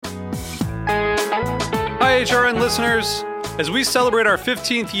HRN listeners. As we celebrate our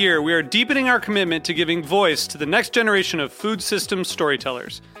 15th year, we are deepening our commitment to giving voice to the next generation of food systems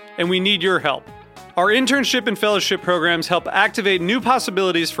storytellers, and we need your help. Our internship and fellowship programs help activate new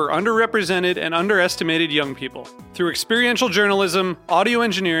possibilities for underrepresented and underestimated young people through experiential journalism, audio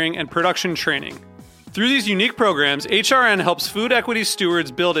engineering, and production training. Through these unique programs, HRN helps food equity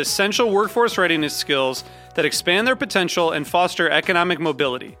stewards build essential workforce readiness skills that expand their potential and foster economic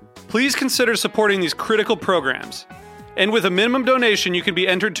mobility. Please consider supporting these critical programs. And with a minimum donation, you can be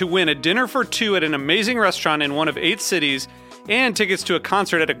entered to win a dinner for two at an amazing restaurant in one of 8 cities and tickets to a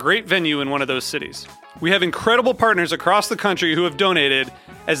concert at a great venue in one of those cities. We have incredible partners across the country who have donated,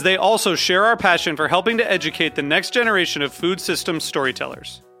 as they also share our passion for helping to educate the next generation of food systems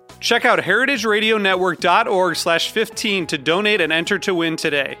storytellers. Check out heritageradionetwork.org/15 to donate and enter to win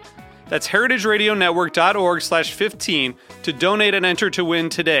today. That's heritageradionetwork.org/15 to donate and enter to win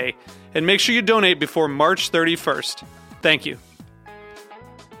today. And make sure you donate before March 31st. Thank you.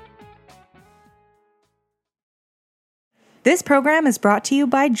 This program is brought to you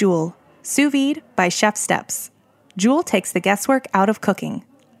by Joule, Sous Vide by Chef Steps. Joule takes the guesswork out of cooking.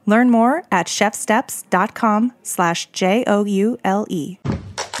 Learn more at chefsteps.com/JOULE.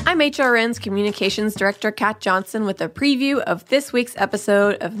 I'm HRN's Communications Director, Kat Johnson, with a preview of this week's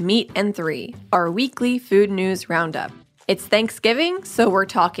episode of Meat and Three, our weekly food news roundup. It's Thanksgiving, so we're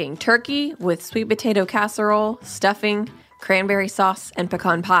talking turkey with sweet potato casserole, stuffing, cranberry sauce, and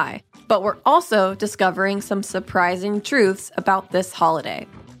pecan pie. But we're also discovering some surprising truths about this holiday.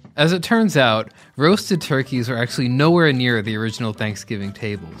 As it turns out, roasted turkeys are actually nowhere near the original Thanksgiving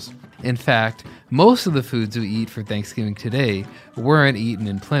tables. In fact, most of the foods we eat for Thanksgiving today weren't eaten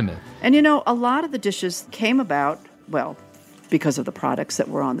in Plymouth. And you know, a lot of the dishes came about, well, because of the products that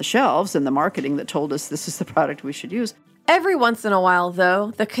were on the shelves and the marketing that told us this is the product we should use. Every once in a while,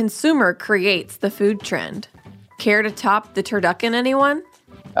 though, the consumer creates the food trend. Care to top the turducken, anyone?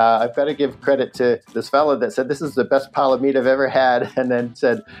 I've got to give credit to this fella that said this is the best pile of meat I've ever had, and then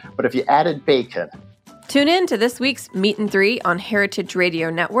said, but if you added bacon. Tune in to this week's Meat and Three on Heritage Radio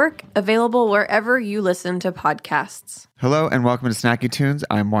Network, available wherever you listen to podcasts. Hello and welcome to Snacky Tunes.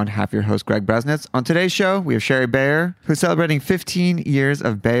 I'm one half your host, Greg Bresnitz. On today's show, we have Sherry Bayer, who's celebrating 15 years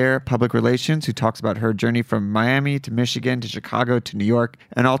of Bayer Public Relations, who talks about her journey from Miami to Michigan to Chicago to New York,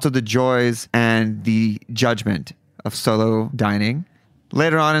 and also the joys and the judgment of solo dining.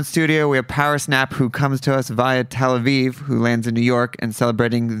 Later on in studio, we have Power Snap, who comes to us via Tel Aviv, who lands in New York and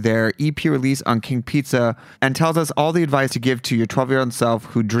celebrating their EP release on King Pizza, and tells us all the advice to give to your 12-year-old self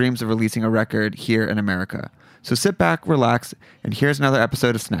who dreams of releasing a record here in America. So sit back, relax, and here's another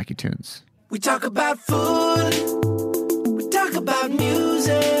episode of Snacky Tunes. We talk about food, we talk about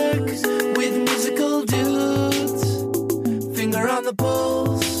music, with musical dudes, finger on the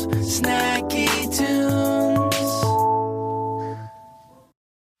pulse, Snacky Tunes.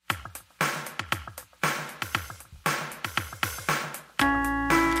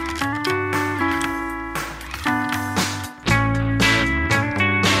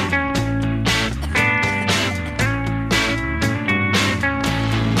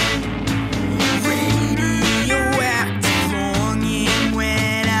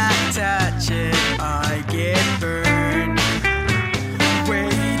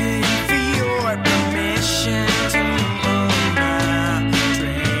 Waiting for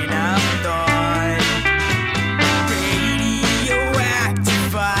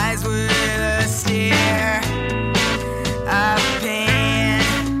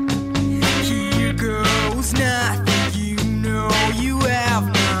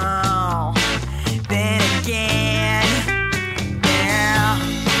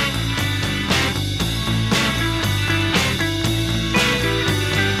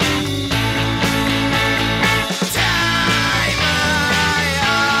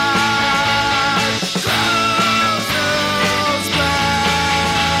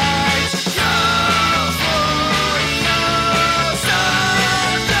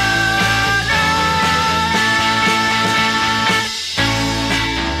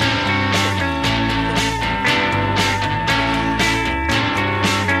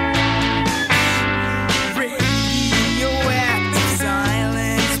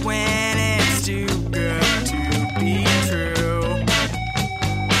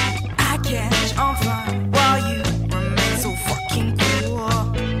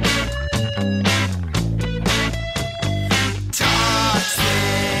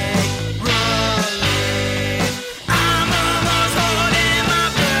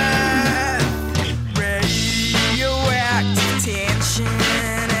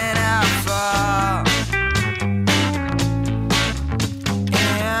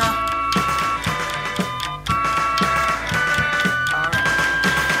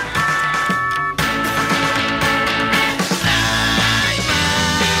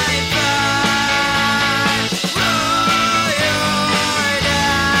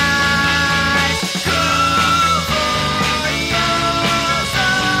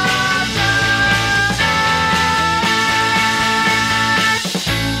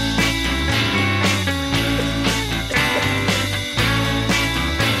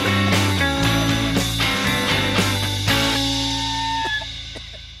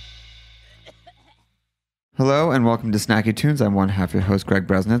Hello and welcome to Snacky Tunes. I'm one half your host, Greg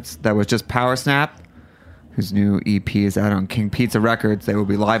Bresnitz. That was just Power Snap, whose new EP is out on King Pizza Records. They will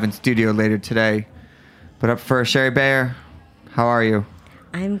be live in studio later today. But up first, Sherry Bayer, how are you?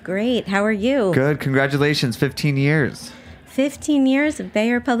 I'm great. How are you? Good. Congratulations. 15 years. 15 years of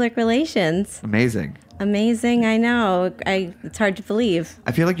Bayer Public Relations. Amazing. Amazing. I know. It's hard to believe.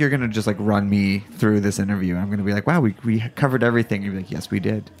 I feel like you're going to just like run me through this interview. I'm going to be like, wow, we covered everything. You'll be like, yes, we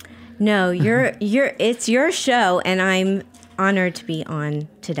did. No, it's your show, and I'm honored to be on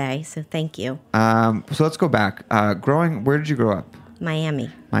today. So thank you. So let's go back. Where did you grow up? Miami.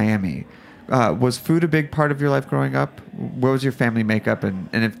 Was food a big part of your life growing up? What was your family makeup? And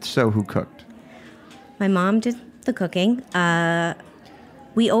if so, who cooked? My mom did the cooking.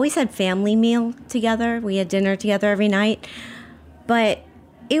 We always had family meal together. We had dinner together every night. But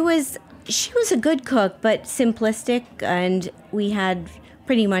she was a good cook, but simplistic. And we had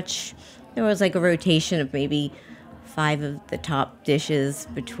pretty much, there was like a rotation of maybe 5 of the top dishes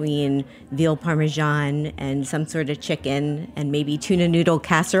between veal parmesan and some sort of chicken, and maybe tuna noodle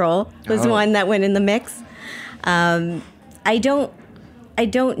casserole was one that went in the mix. I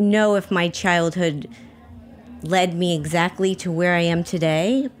don't know if my childhood led me exactly to where I am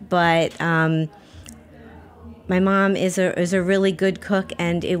today, but my mom is a really good cook,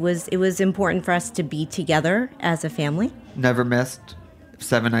 and it was important for us to be together as a family. Never missed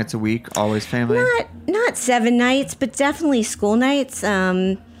 7 nights a week, always family? Not 7 nights, but definitely school nights.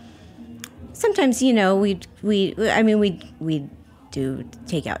 Sometimes, we'd do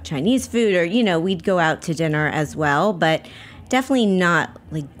take out Chinese food, or, we'd go out to dinner as well, but definitely not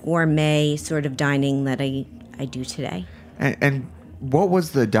like gourmet sort of dining that I do today. And what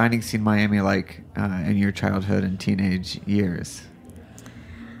was the dining scene in Miami like in your childhood and teenage years?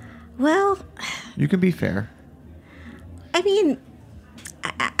 Well, you can be fair. I mean,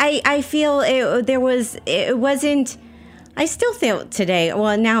 I feel it wasn't. I still feel today.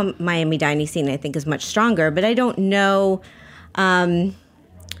 Well, now Miami dining scene I think is much stronger, but I don't know. I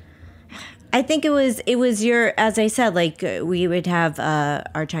think it was as I said, like we would have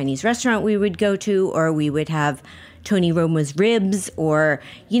our Chinese restaurant we would go to, or we would have Tony Roma's Ribs, or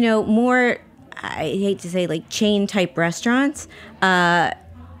more. I hate to say like chain type restaurants,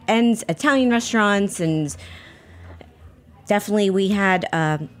 and Italian restaurants, and definitely we had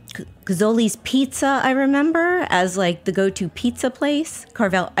Cazzoli's Pizza, I remember, as like the go-to pizza place.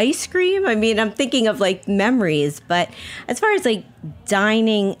 Carvel ice cream. I mean, I'm thinking of like memories, but as far as like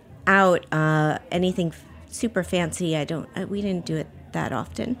dining out, anything super fancy, we didn't do it that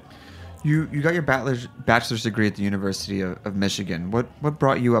often. You got your bachelor's degree at the University of Michigan. What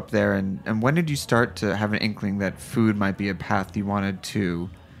brought you up there, and when did you start to have an inkling that food might be a path you wanted to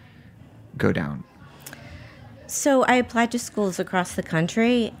go down? So I applied to schools across the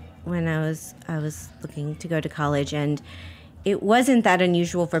country when I was looking to go to college, and it wasn't that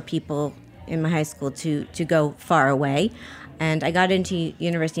unusual for people in my high school to go far away. And I got into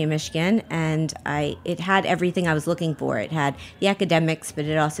University of Michigan, and it had everything I was looking for. It had the academics, but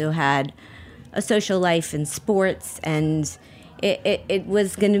it also had a social life and sports, and it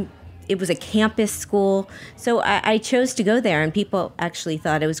was a campus school. So I chose to go there, and people actually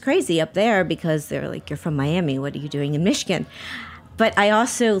thought I was crazy up there because they were like, "You're from Miami, what are you doing in Michigan?" But I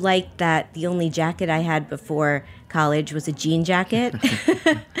also liked that the only jacket I had before college was a jean jacket,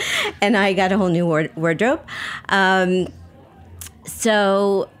 and I got a whole new wardrobe.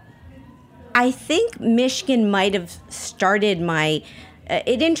 So I think Michigan might have started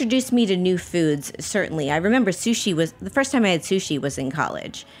it introduced me to new foods, certainly. I remember the first time I had sushi was in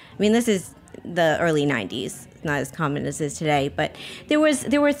college. I mean, this is the early 90s. It's not as common as it is today, but there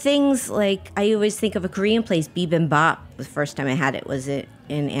were things like, I always think of a Korean place, bibimbap. The first time I had it was in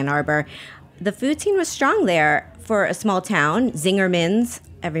Ann Arbor. The food scene was strong there for a small town. Zingerman's,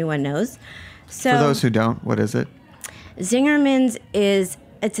 everyone knows. So, for those who don't, what is it? Zingerman's it's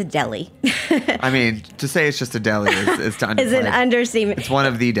a deli. I mean, to say it's just a deli is to underplay. It's an understatement. It's one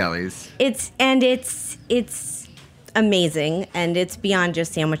of the delis. It's amazing, and it's beyond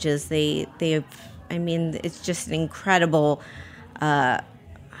just sandwiches. It's just an incredible.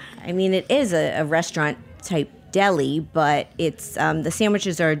 It is a restaurant type deli, but it's the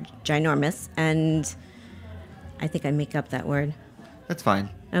sandwiches are ginormous, and I think I make up that word. That's fine.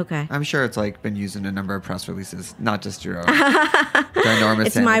 Okay. I'm sure it's like been used in a number of press releases, not just your own. Ginormous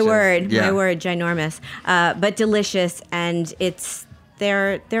it's sandwiches. my word. Yeah. My word, ginormous. But delicious, and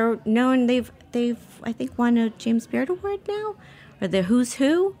they're known. They've I think won a James Beard Award now, or the Who's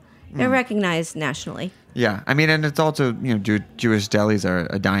Who. They're recognized nationally. Yeah, I mean, and it's also Jewish delis are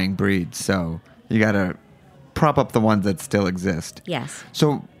a dying breed, so you gotta prop up the ones that still exist. Yes.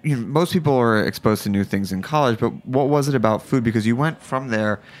 So most people are exposed to new things in college, but what was it about food? Because you went from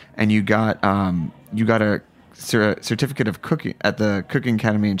there and you got a certificate of cooking at the Cooking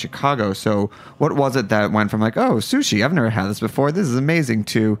Academy in Chicago. So what was it that went from like, oh, sushi, I've never had this before, this is amazing,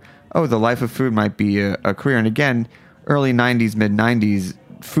 to, oh, the life of food might be a career? And again, early 90s, mid 90s,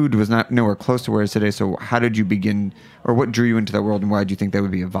 food was not nowhere close to where it is today. So how did you begin, or what drew you into that world, and why do you think that would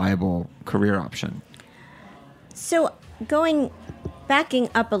be a viable career option? So backing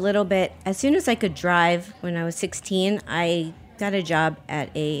up a little bit, as soon as I could drive when I was 16, I got a job at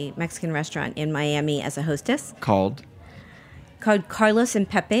a Mexican restaurant in Miami as a hostess. Called Carlos and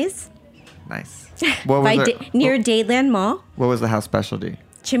Pepe's. Nice. What was near Dadeland Mall. What was the house specialty?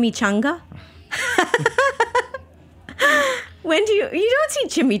 Chimichanga. When you don't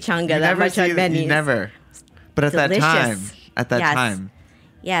see chimichanga that much on menus. You never. But at Delicious. that time.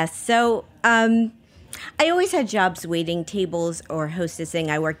 Yes. So I always had jobs waiting tables or hostessing.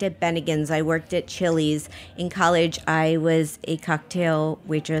 I worked at Bennigan's. I worked at Chili's. In college, I was a cocktail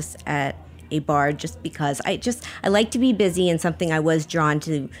waitress at a bar just because I like to be busy, and something I was drawn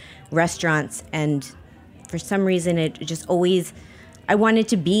to restaurants. And for some reason, it just always, I wanted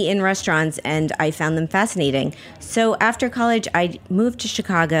to be in restaurants, and I found them fascinating. So after college, I moved to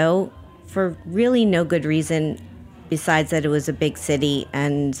Chicago for really no good reason besides that it was a big city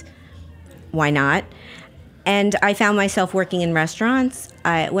and why not? And I found myself working in restaurants.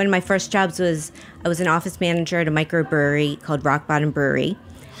 One of my first jobs was I was an office manager at a microbrewery called Rock Bottom Brewery.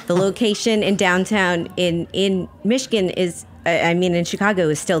 The location in downtown in Michigan in Chicago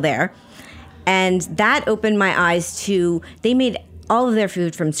is still there. And that opened my eyes to, they made all of their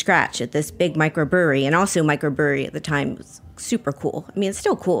food from scratch at this big microbrewery. And also microbrewery at the time was super cool. I mean, it's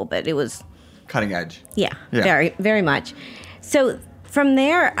still cool, but it was cutting edge. Yeah. Very, very much. So from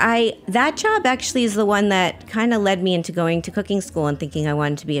there, that job actually is the one that kind of led me into going to cooking school and thinking I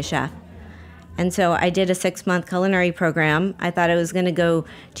wanted to be a chef. And so I did a 6-month culinary program. I thought I was going to go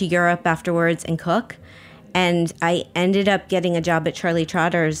to Europe afterwards and cook. And I ended up getting a job at Charlie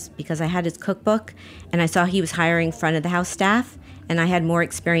Trotter's because I had his cookbook and I saw he was hiring front of the house staff, and I had more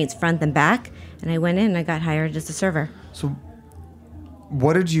experience front than back. And I went in and I got hired as a server. So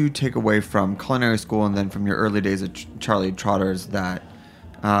what did you take away from culinary school and then from your early days at Charlie Trotter's that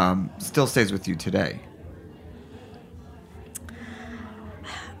still stays with you today?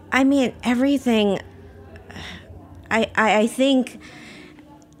 I mean, everything. I think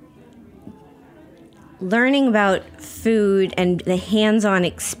learning about food and the hands-on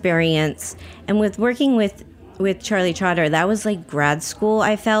experience, and with working with Charlie Trotter, that was like grad school.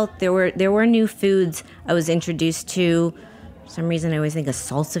 I felt there were new foods I was introduced to. For some reason, I always think of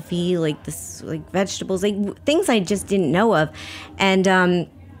salsify, like vegetables, like things I just didn't know of, and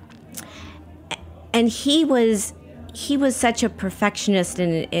he was such a perfectionist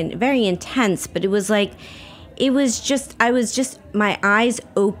and very intense, but it was just my eyes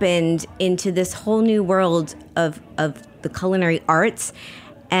opened into this whole new world of the culinary arts.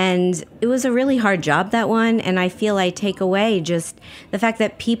 And it was a really hard job, that one. And I feel I take away just the fact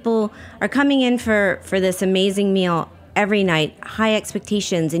that people are coming in for this amazing meal every night, high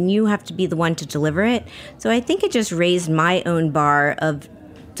expectations, and you have to be the one to deliver it. So I think it just raised my own bar of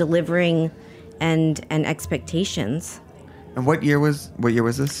delivering and expectations. And what year was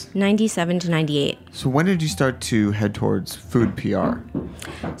this? 97 to 98. So when did you start to head towards food PR?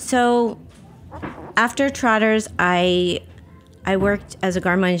 So after Trotter's, I worked as a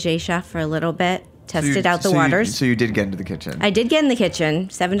garde manger chef for a little bit, tested out the waters. So you did get into the kitchen? I did get in the kitchen,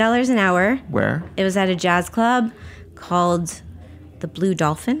 $7 an hour. Where? It was at a jazz club called the Blue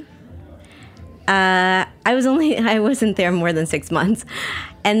Dolphin. I wasn't there more than 6 months.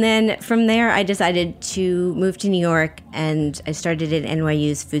 And then from there, I decided to move to New York, and I started at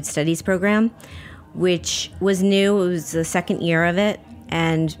NYU's Food Studies program, which was new. It was the second year of it,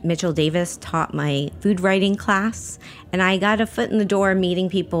 and Mitchell Davis taught my food writing class, and I got a foot in the door meeting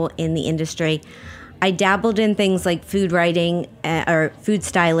people in the industry. I dabbled in things like food writing or food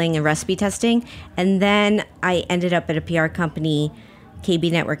styling and recipe testing, and then I ended up at a PR company,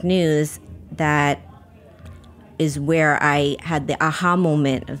 KB Network News, that is where I had the aha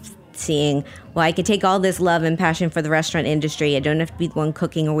moment of seeing, well, I could take all this love and passion for the restaurant industry. I don't have to be the one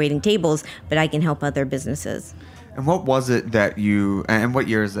cooking or waiting tables, but I can help other businesses. And what was it that and what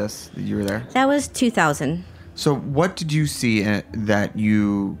year is this that you were there? That was 2000. So what did you see that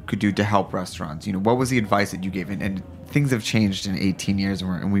you could do to help restaurants? What was the advice that you gave? And things have changed in 18 years,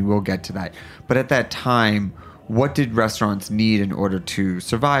 and we will get to that. But at that time, what did restaurants need in order to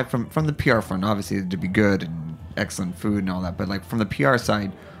survive from the PR front? Obviously, to be good and excellent food and all that. But like from the PR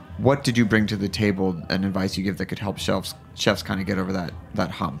side, what did you bring to the table and advice you give that could help chefs kind of get over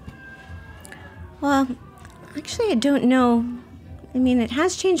that hump? Well, actually, I don't know. I mean, it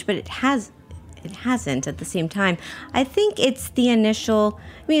has changed, but it hasn't at the same time. I think it's the initial,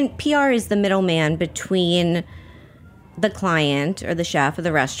 PR is the middleman between the client or the chef or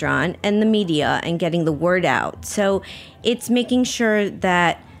the restaurant and the media and getting the word out. So it's making sure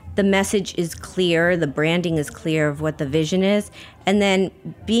that the message is clear, the branding is clear of what the vision is, and then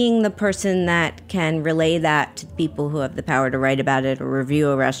being the person that can relay that to people who have the power to write about it or review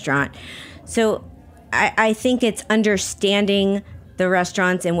a restaurant. So I think it's understanding the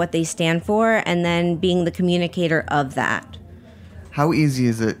restaurants and what they stand for, and then being the communicator of that. How easy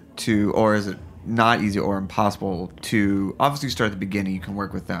is it to, or is it not easy or impossible to, obviously start at the beginning, you can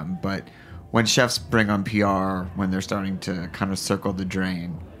work with them, but when chefs bring on PR, when they're starting to kind of circle the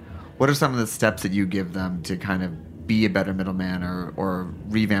drain, what are some of the steps that you give them to kind of be a better middleman or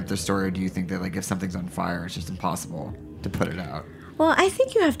revamp their story? Or do you think that like if something's on fire, it's just impossible to put it out? Well, I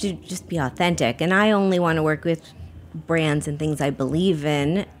think you have to just be authentic, and I only want to work with brands and things I believe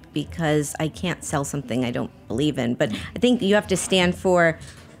in because I can't sell something I don't believe in. But I think you have to stand for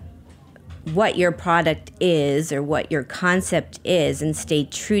what your product is or what your concept is and stay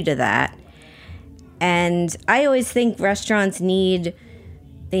true to that. And I always think restaurants need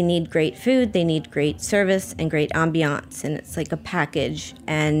great food, they need great service and great ambiance, and it's like a package.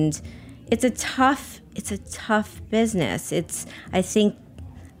 And it's a tough business. I think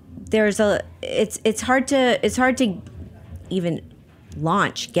it's hard to even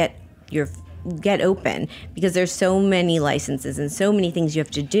launch, get open, because there's so many licenses and so many things you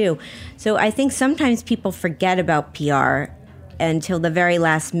have to do. So I think sometimes people forget about PR until the very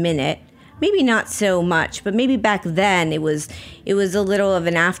last minute. Maybe not so much, but maybe back then it was a little of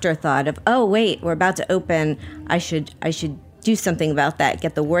an afterthought of, oh wait, we're about to open. I should do something about that,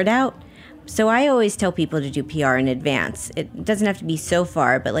 get the word out. So I always tell people to do PR in advance. It doesn't have to be so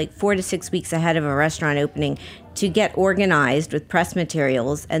far, but like 4 to 6 weeks ahead of a restaurant opening to get organized with press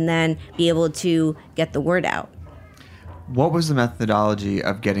materials and then be able to get the word out. What was the methodology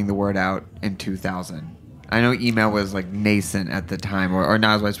of getting the word out in 2000? I know email was like nascent at the time or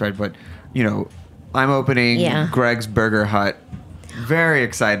not as widespread, but I'm opening Greg's Burger Hut. Very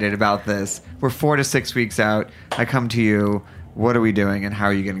excited about this. We're 4 to 6 weeks out. I come to you. What are we doing, and how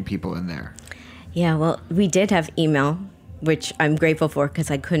are you getting people in there? Yeah, well, we did have email, which I'm grateful for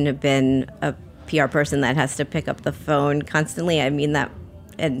because I couldn't have been a PR person that has to pick up the phone constantly. I mean, that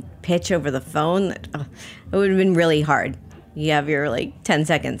and pitch over the phone, it would have been really hard. You have your 10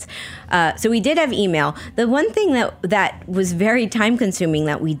 seconds. So we did have email. The one thing that was very time consuming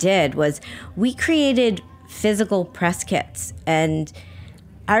that we did was we created physical press kits. And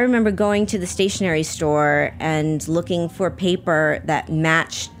I remember going to the stationery store and looking for paper that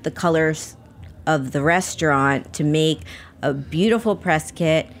matched the colors of the restaurant to make a beautiful press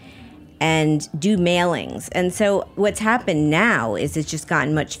kit and do mailings. And so what's happened now is it's just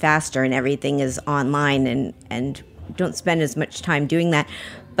gotten much faster and everything is online and don't spend as much time doing that.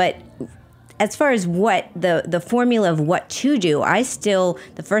 But as far as what the formula of what to do,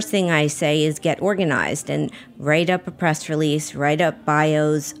 the first thing I say is get organized and write up a press release, write up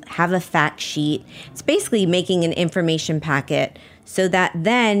bios, have a fact sheet. It's basically making an information packet so that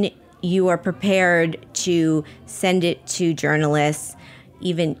then you are prepared to send it to journalists,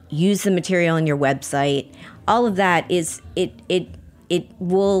 even use the material on your website. All of that it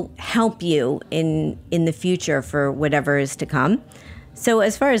will help you in the future for whatever is to come. So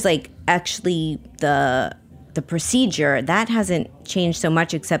as far as actually the procedure, that hasn't changed so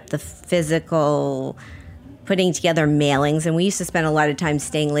much except the physical putting together mailings. And we used to spend a lot of time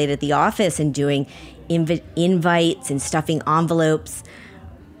staying late at the office and doing invites and stuffing envelopes.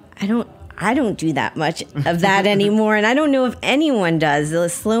 I don't do that much of that anymore, and I don't know if anyone does. The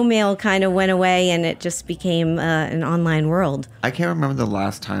slow mail kind of went away, and it just became an online world. I can't remember the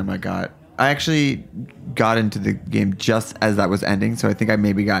last time I actually got into the game just as that was ending, so I think I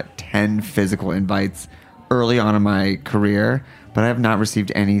maybe got 10 physical invites early on in my career, but I have not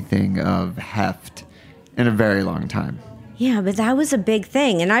received anything of heft in a very long time. Yeah, but that was a big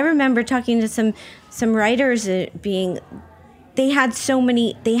thing, and I remember talking to some writers they had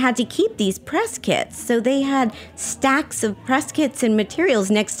to keep these press kits. So they had stacks of press kits and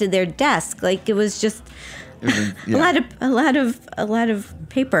materials next to their desk. It was just a lot of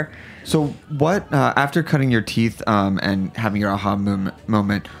paper. So what, after cutting your teeth and having your aha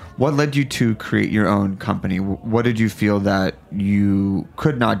moment, what led you to create your own company? What did you feel that you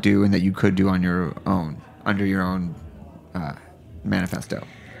could not do and that you could do on your own, under your own manifesto?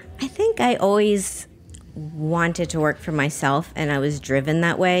 I think I always wanted to work for myself, and I was driven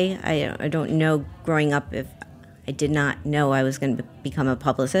that way. I don't know growing up if I did not know I was going to become a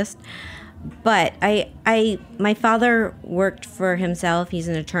publicist. But my father worked for himself. He's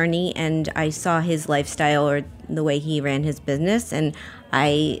an attorney, and I saw his lifestyle or the way he ran his business, and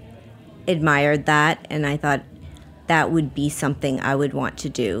I admired that, and I thought that would be something I would want to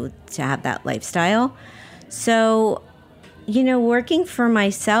do, to have that lifestyle. So, working for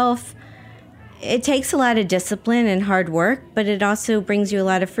myself, it takes a lot of discipline and hard work, but it also brings you a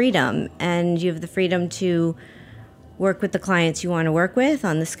lot of freedom, and you have the freedom to work with the clients you want to work with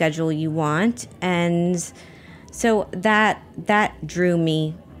on the schedule you want. And so that drew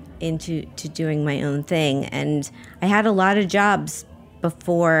me into doing my own thing. And I had a lot of jobs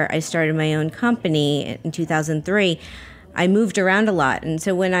before I started my own company in 2003. I moved around a lot. And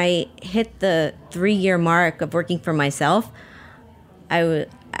so when I hit the 3-year mark of working for myself,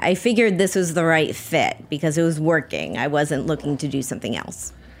 I figured this was the right fit because it was working. I wasn't looking to do something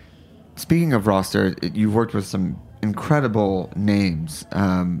else. Speaking of roster, you've worked with some incredible names.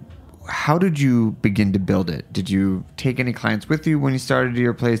 How did you begin to build it? Did you take any clients with you when you started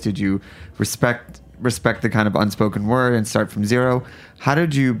your place? Did you respect the kind of unspoken word and start from zero? How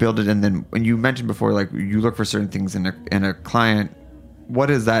did you build it? And then when you mentioned before, like you look for certain things in a client, what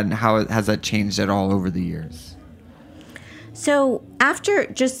is that and how has that changed at all over the years? So after,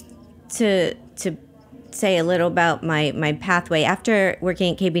 just to say a little about my pathway, after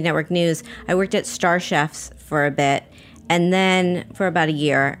working at KB Network News, I worked at Star Chefs for a bit, and then for about a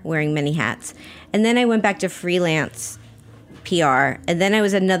year, wearing many hats. And then I went back to freelance PR, and then I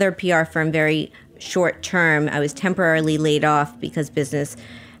was at another PR firm very short term. I was temporarily laid off because business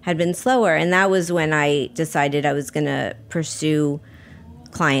had been slower, and that was when I decided I was going to pursue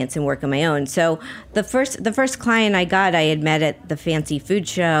clients and work on my own. So the first client I got, I had met at the Fancy Food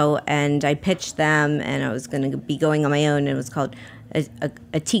Show, and I pitched them, and I was going to be going on my own. And it was called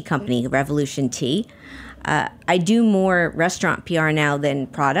a tea company, Revolution Tea. I do more restaurant PR now than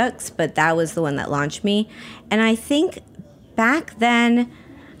products, but that was the one that launched me. And I think back then,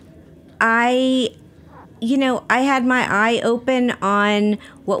 I had my eye open on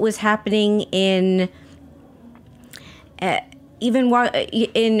what was happening in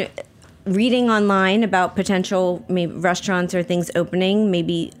in reading online about potential maybe restaurants or things opening,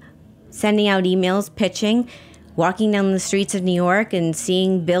 maybe sending out emails, pitching, walking down the streets of New York and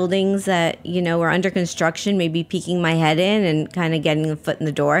seeing buildings that, were under construction, maybe peeking my head in and kind of getting a foot in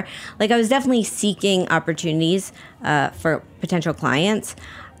the door. Like I was definitely seeking opportunities for potential clients.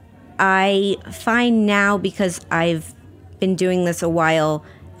 I find now, because I've been doing this a while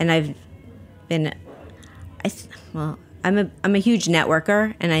and I'm a huge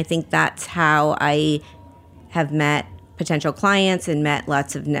networker, and I think that's how I have met potential clients and met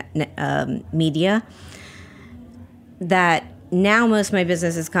lots of media. That now most of my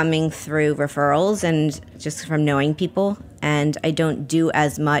business is coming through referrals and just from knowing people, and I don't do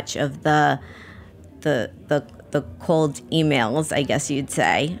as much of the cold emails, I guess you'd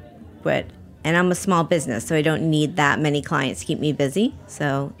say. And I'm a small business, so I don't need that many clients to keep me busy.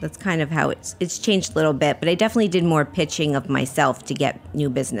 So that's kind of how it's changed a little bit. But I definitely did more pitching of myself to get new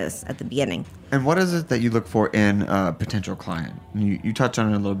business at the beginning. And what is it that you look for in a potential client? You touched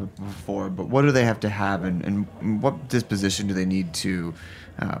on it a little bit before, but what do they have to have, and what disposition do they need to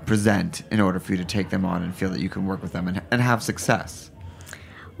present in order for you to take them on and feel that you can work with them and have success?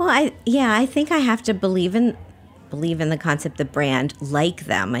 Well, I think I have to believe in the concept of brand, like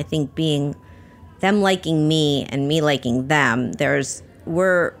them. I think being them liking me and me liking them,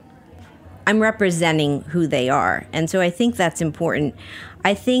 I'm representing who they are. And so I think that's important.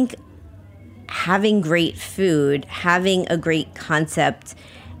 I think having great food, having a great concept,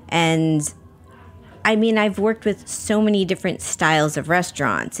 and I've worked with so many different styles of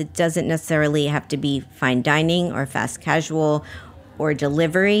restaurants. It doesn't necessarily have to be fine dining or fast casual or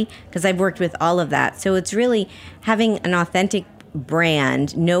delivery, because I've worked with all of that. So it's really having an authentic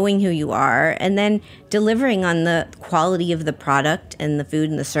brand, knowing who you are, and then delivering on the quality of the product and the food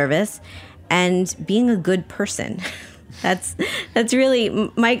and the service, and being a good person. That's really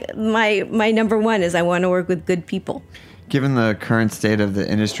my number one, is I want to work with good people. Given the current state of the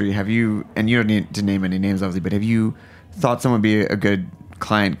industry, have you, and you don't need to name any names obviously, but have you thought someone would be a good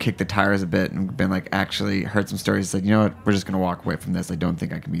client, kick the tires a bit and been like, actually heard some stories like, you know what, we're just going to walk away from this. I don't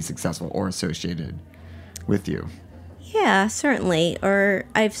think I can be successful or associated with you? Yeah, certainly. Or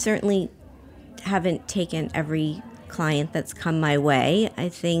I've certainly haven't taken every client that's come my way. I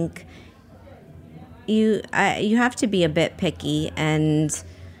think you have to be a bit picky, and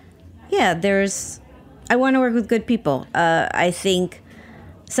I want to work with good people. I think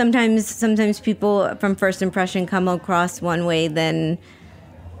sometimes people from first impression come across one way than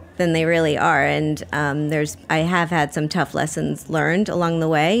they really are. And I have had some tough lessons learned along the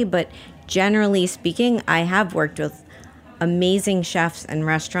way, but generally speaking, I have worked with amazing chefs and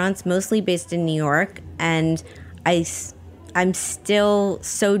restaurants, mostly based in New York, and I'm still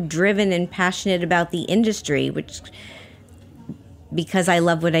so driven and passionate about the industry, because I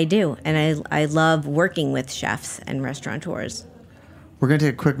love what I do, and I love working with chefs and restaurateurs. We're going to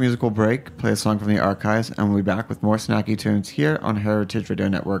take a quick musical break, play a song from the archives, and we'll be back with more Snacky Tunes here on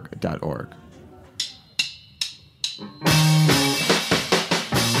heritageradionetwork.org.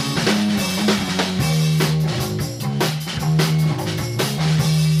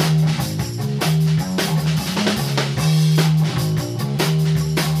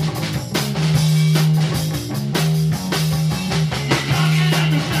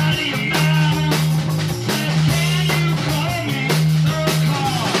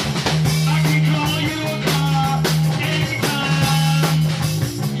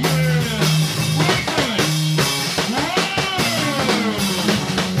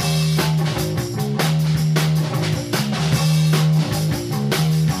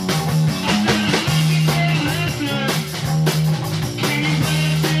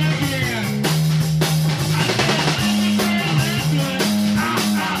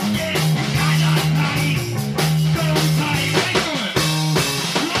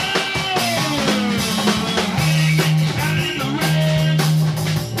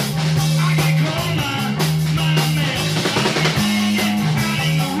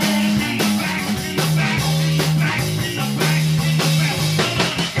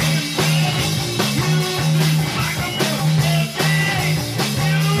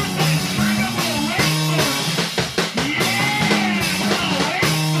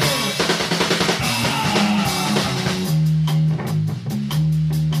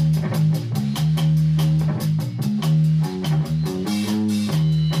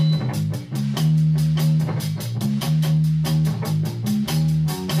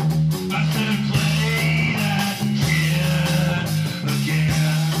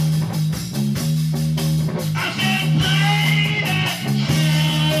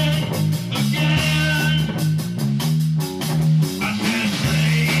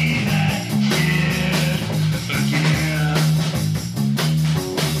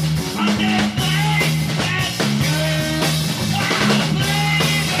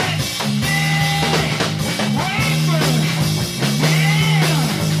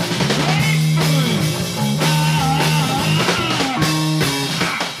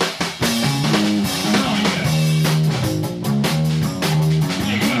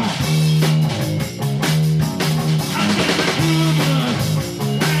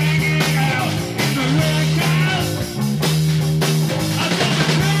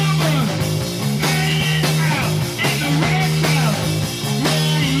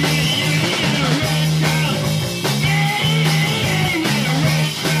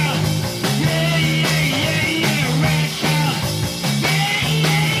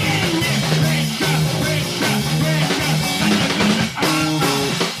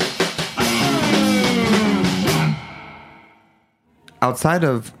 Outside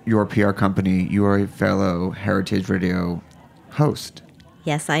of your PR company, you are a fellow Heritage Radio host.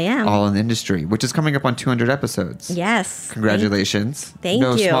 Yes, I am. All in the industry, which is coming up on 200 episodes. Yes. Congratulations. Thank you.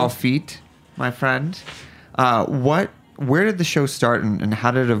 No small feat, my friend. Where did the show start and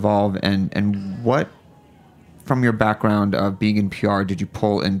how did it evolve? And what, from your background of being in PR, did you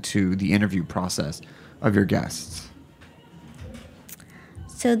pull into the interview process of your guests?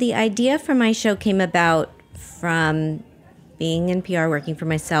 So the idea for my show came about from being in PR, working for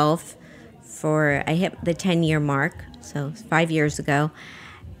myself I hit the 10-year mark, so 5 years ago.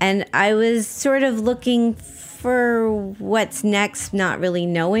 And I was sort of looking for what's next, not really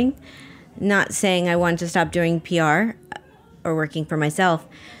knowing, not saying I wanted to stop doing PR or working for myself.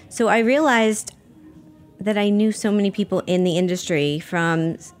 So I realized that I knew so many people in the industry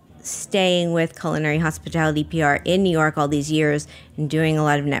from staying with culinary hospitality PR in New York all these years and doing a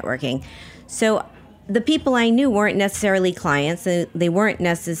lot of networking. So the people I knew weren't necessarily clients, they weren't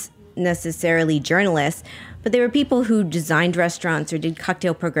necessarily journalists, but they were people who designed restaurants or did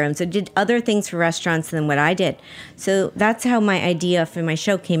cocktail programs or did other things for restaurants than what I did. So that's how my idea for my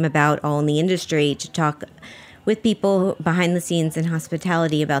show came about, all in the industry, to talk with people behind the scenes in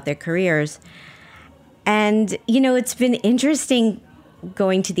hospitality about their careers. And, it's been interesting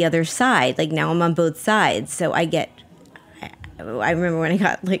going to the other side. Like now I'm on both sides. So I remember when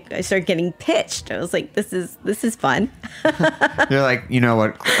I started getting pitched. I was like, this is fun. You're like, you know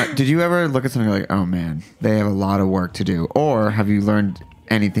what? Did you ever look at something like, oh man, they have a lot of work to do? Or have you learned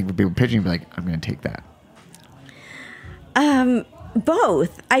anything for people pitching, be like, I'm going to take that?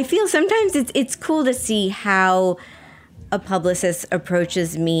 Both. I feel sometimes it's cool to see how a publicist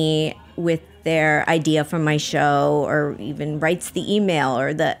approaches me with their idea for my show, or even writes the email,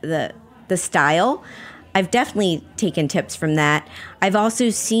 or the style. I've definitely taken tips from that. I've also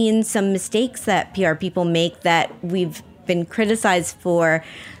seen some mistakes that PR people make that we've been criticized for,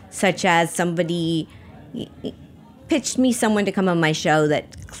 such as somebody pitched me someone to come on my show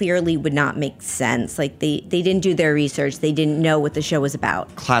that clearly would not make sense. Like they didn't do their research. They didn't know what the show was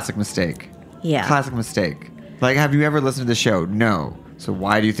about. Classic mistake. Yeah. Classic mistake. Like, have you ever listened to the show? No. So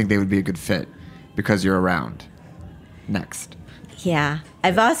why do you think they would be a good fit? Because you're around. Next. Yeah.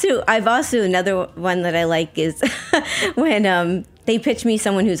 I've also another one that I like is when they pitch me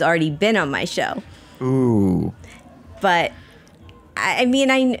someone who's already been on my show. Ooh. But I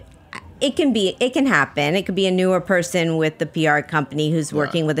mean, it can happen. It could be a newer person with the PR company who's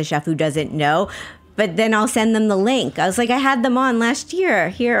working with a chef who doesn't know. But then I'll send them the link. I was like, I had them on last year.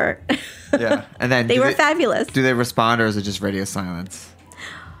 Here. Yeah. And then they were fabulous. Do they respond, or is it just radio silence?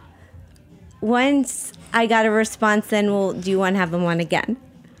 Once I got a response, then do you want to have them on again?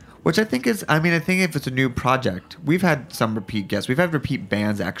 Which I think is, I think if it's a new project, we've had some repeat guests. We've had repeat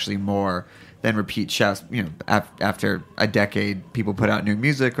bands actually more than repeat chefs. You know, after a decade, people put out new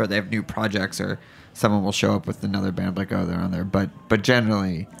music, or they have new projects, or someone will show up with another band, like, oh, they're on there. But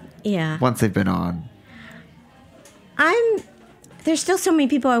generally, yeah, once they've been on. There's still so many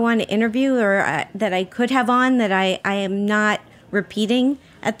people I want to interview, or that I could have on, that I am not repeating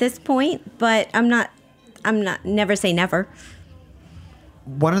at this point. But I'm not, never say never.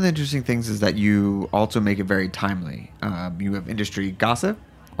 One of the interesting things is that you also make it very timely. You have industry gossip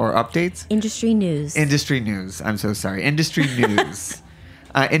or updates. Industry news. Industry news. I'm so sorry. Industry news.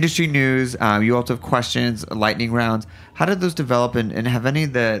 Industry news. You also have questions, lightning rounds. How did those develop, and have any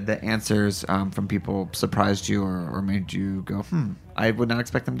of the answers from people surprised you, or made you go, I would not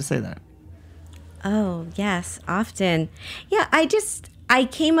expect them to say that? Oh, yes, often. Yeah, I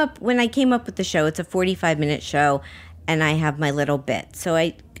came up with the show, it's a 45-minute show, and I have my little bit. So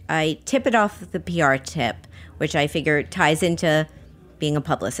I tip it off with the PR tip, which I figure ties into being a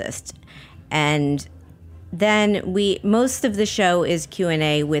publicist. And then most of the show is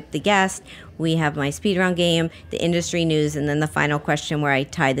Q&A with the guest. We have my speed round game, the industry news, and then the final question where I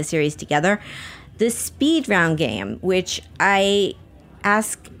tie the series together. The speed round game, which I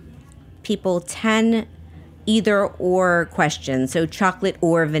ask people 10 either or questions, so chocolate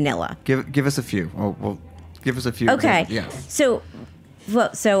or vanilla. Give us a few. Well, give us a few. Okay. Yes. So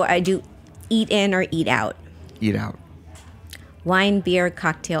I do eat in or eat out. Eat out. Wine, beer,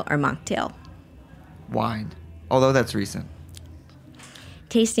 cocktail, or mocktail. Wine. Although that's recent.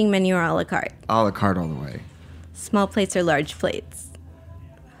 Tasting menu or a la carte. A la carte all the way. Small plates or large plates.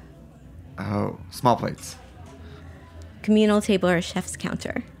 Oh, small plates. Communal table or chef's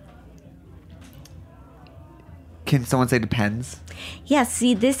counter. Can someone say depends? Yeah,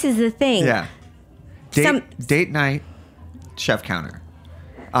 see, this is the thing. Yeah. Date night, chef counter.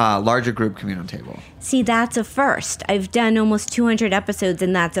 Larger group, communal table. See, that's a first. I've done almost 200 episodes,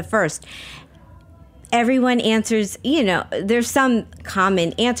 and that's a first. Everyone answers, there's some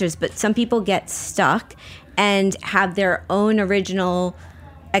common answers, but some people get stuck and have their own original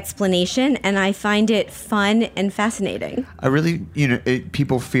explanation, and I find it fun and fascinating. I really,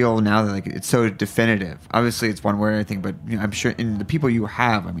 people feel now that it's so definitive. Obviously, it's one word, I think, but I'm sure in the people you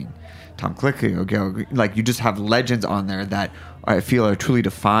have, Tom Colicchio, you just have legends on there that I feel are truly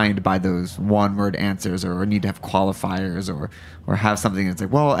defined by those one-word answers, or need to have qualifiers, or have something that's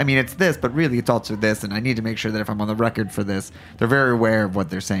like, well, it's this, but really it's also this, and I need to make sure that if I'm on the record for this, they're very aware of what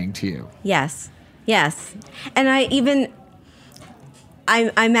they're saying to you. Yes. And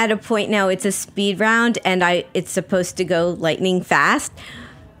I'm at a point now, it's a speed round, and it's supposed to go lightning fast,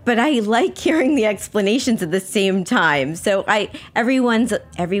 but I like hearing the explanations at the same time. So everyone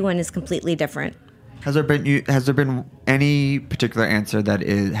is completely different. Has there been any particular answer that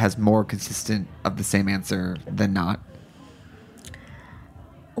has more consistent of the same answer than not?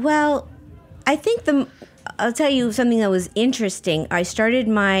 Well, I think I'll tell you something that was interesting. I started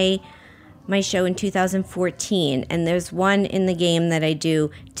my show in 2014, and there's one in the game that I do,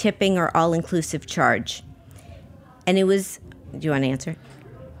 tipping or all-inclusive charge. And it was, do you want to answer?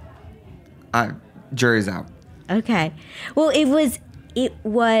 Jury's out. Okay. Well, it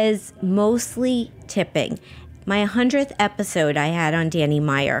was mostly tipping. My 100th episode I had on Danny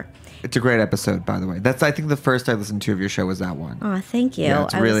Meyer. It's a great episode, by the way. That's, I think, the first I listened to of your show was that one. Oh, thank you. Yeah,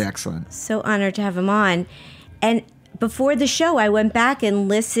 it's really excellent. So honored to have him on. And before the show, I went back and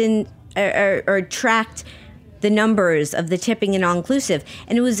listened or tracked the numbers of the tipping and all-inclusive.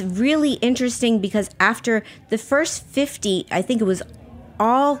 And it was really interesting because after the first 50, I think it was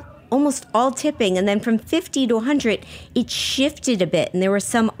almost all tipping. And then from 50 to 100, it shifted a bit. And there were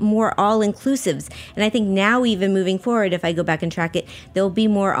some more all-inclusives. And I think now, even moving forward, if I go back and track it, there'll be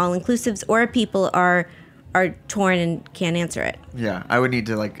more all-inclusives, or people are torn and can't answer it. Yeah, I need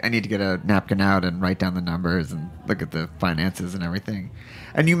to get a napkin out and write down the numbers and look at the finances and everything.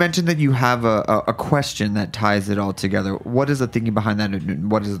 And you mentioned that you have a question that ties it all together. What is the thinking behind that, and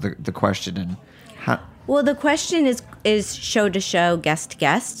what is the question, and how? Well, the question is show to show, guest to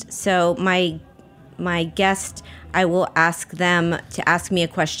guest. So my guest, I will ask them to ask me a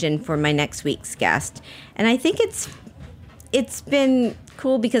question for my next week's guest. And I think it's been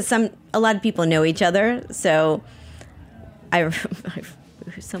cool because a lot of people know each other. So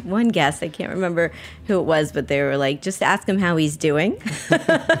one guest, I can't remember who it was, but they were like, just ask him how he's doing.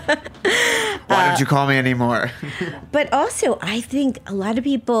 Why don't you call me anymore? But also, I think a lot of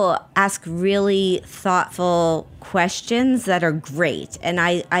people ask really thoughtful questions that are great. And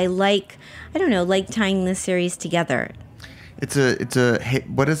I like tying this series together. It's a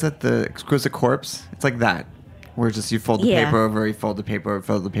what is that, the Exquisite Corpse? It's like that, where it's just you fold the paper over, you fold the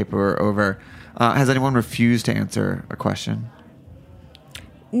paper over. Has anyone refused to answer a question?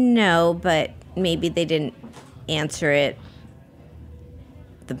 No, but maybe they didn't answer it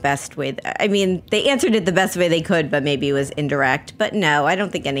the best way. They answered it the best way they could, but maybe it was indirect. But no, I don't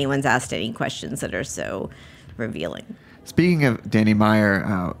think anyone's asked any questions that are so revealing. Speaking of Danny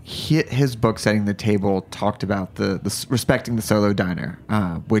Meyer, his book, Setting the Table, talked about the respecting the solo diner,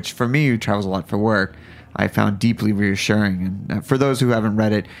 which for me, who travels a lot for work, I found deeply reassuring. And for those who haven't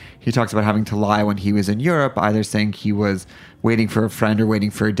read it, he talks about having to lie when he was in Europe, either saying he was waiting for a friend or waiting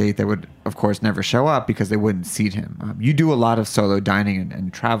for a date that would, of course, never show up because they wouldn't seat him. You do a lot of solo dining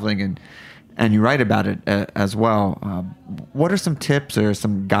and traveling, and you write about it as well. What are some tips or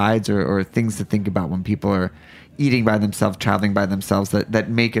some guides or things to think about when people are eating by themselves, traveling by themselves, that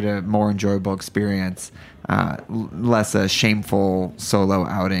make it a more enjoyable experience, less a shameful solo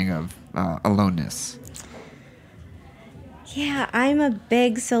outing of aloneness? Yeah, I'm a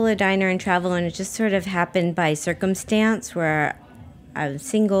big solo diner and travel, and it just sort of happened by circumstance where I was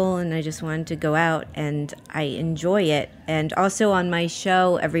single and I just wanted to go out, and I enjoy it. And also on my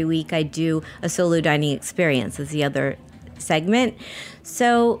show every week I do a solo dining experience as the other segment.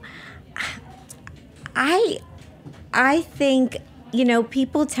 So I think,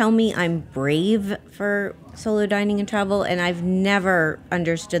 people tell me I'm brave for solo dining and travel, and I've never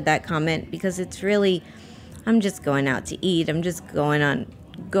understood that comment because it's really, I'm just going out to eat. I'm just going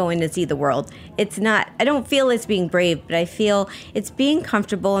to see the world. It's not, I don't feel it's being brave, but I feel it's being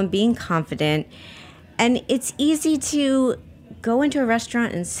comfortable and being confident. And it's easy to go into a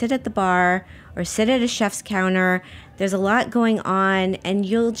restaurant and sit at the bar or sit at a chef's counter. There's a lot going on, and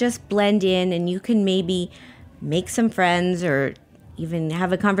you'll just blend in, and you can maybe make some friends or even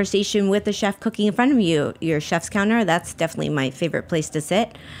have a conversation with the chef cooking in front of you. Your chef's counter, that's definitely my favorite place to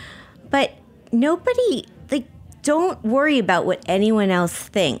sit. But nobody, don't worry about what anyone else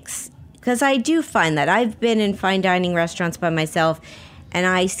thinks. Because I do find that I've been in fine dining restaurants by myself, and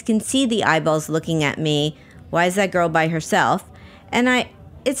I can see the eyeballs looking at me. Why is that girl by herself? And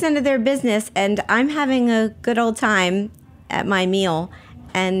it's none of their business, and I'm having a good old time at my meal.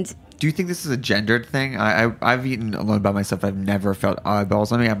 And do you think this is a gendered thing? I've eaten alone by myself. I've never felt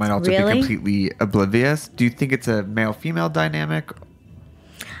eyeballs on me. I might also be completely oblivious. Do you think it's a male-female dynamic?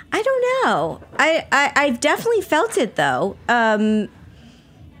 I don't know. I've definitely felt it, though.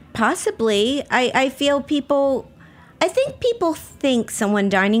 Possibly. I think people think someone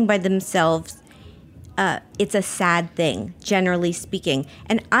dining by themselves, it's a sad thing, generally speaking.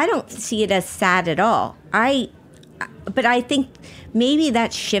 And I don't see it as sad at all. But I think maybe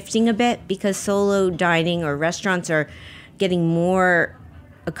that's shifting a bit because solo dining or restaurants are getting more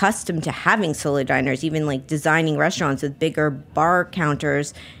accustomed to having solo diners, even like designing restaurants with bigger bar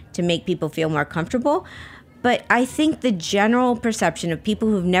counters to make people feel more comfortable. But I think the general perception of people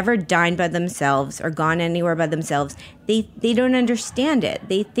who've never dined by themselves or gone anywhere by themselves, they don't understand it.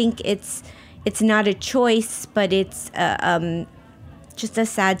 They think it's not a choice, but it's just a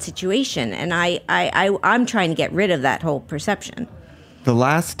sad situation. And I'm trying to get rid of that whole perception. The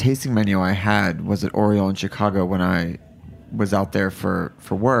last tasting menu I had was at Oriole in Chicago when I was out there for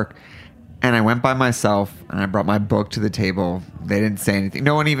work. And I went by myself, and I brought my book to the table. They didn't say anything.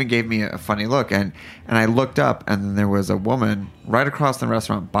 No one even gave me a funny look. And I looked up, and then there was a woman right across the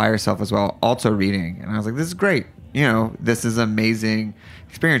restaurant by herself as well, also reading. And I was like, this is great. This is an amazing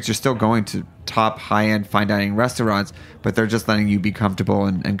experience. You're still going to top, high-end, fine dining restaurants, but they're just letting you be comfortable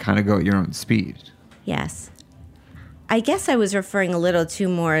and kind of go at your own speed. Yes. I guess I was referring a little to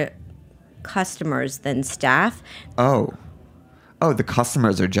more customers than staff. Oh, the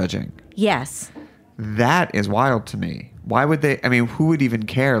customers are judging. Yes. That is wild to me. Why would they? I mean, who would even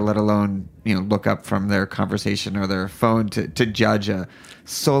care, let alone, look up from their conversation or their phone to judge a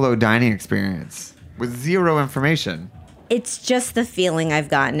solo dining experience with zero information? It's just the feeling I've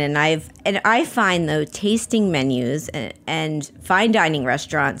gotten, and I find, though, tasting menus and fine dining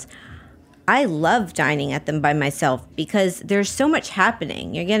restaurants, I love dining at them by myself because there's so much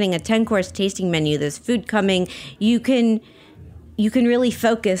happening. You're getting a 10-course tasting menu. There's food coming. You can really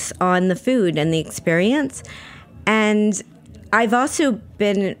focus on the food and the experience. And I've also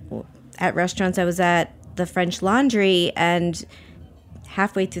been at restaurants. I was at the French Laundry, and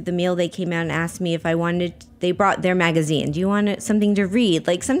halfway through the meal, they came out and asked me if I wanted. They brought their magazine. Do you want something to read?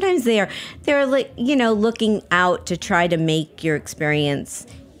 Like, sometimes they're like, looking out to try to make your experience,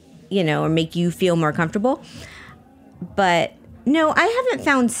 or make you feel more comfortable. But no, I haven't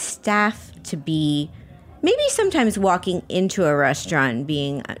found staff to be. Maybe sometimes walking into a restaurant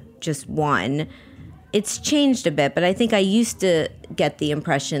being just one. It's changed a bit, but I think I used to get the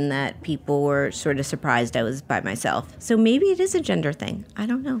impression that people were sort of surprised I was by myself. So maybe it is a gender thing. I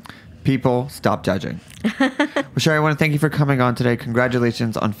don't know. People, stop judging. Well, Sherry, I want to thank you for coming on today.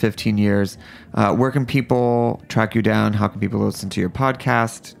 Congratulations on 15 years. Where can people track you down? How can people listen to your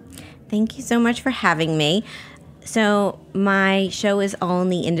podcast? Thank you so much for having me. So my show is All in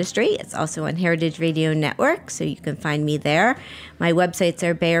the Industry. It's also on Heritage Radio Network, so you can find me there. My websites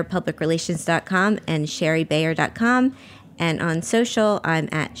are BayerPublicRelations.com and SherryBayer.com. And on social, I'm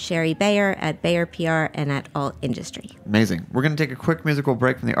at Sherry Bayer, at Bayer PR, and at All Industry. Amazing. We're going to take a quick musical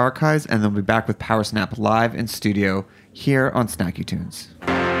break from the archives, and then we'll be back with Power Snap live in studio here on Snacky Tunes.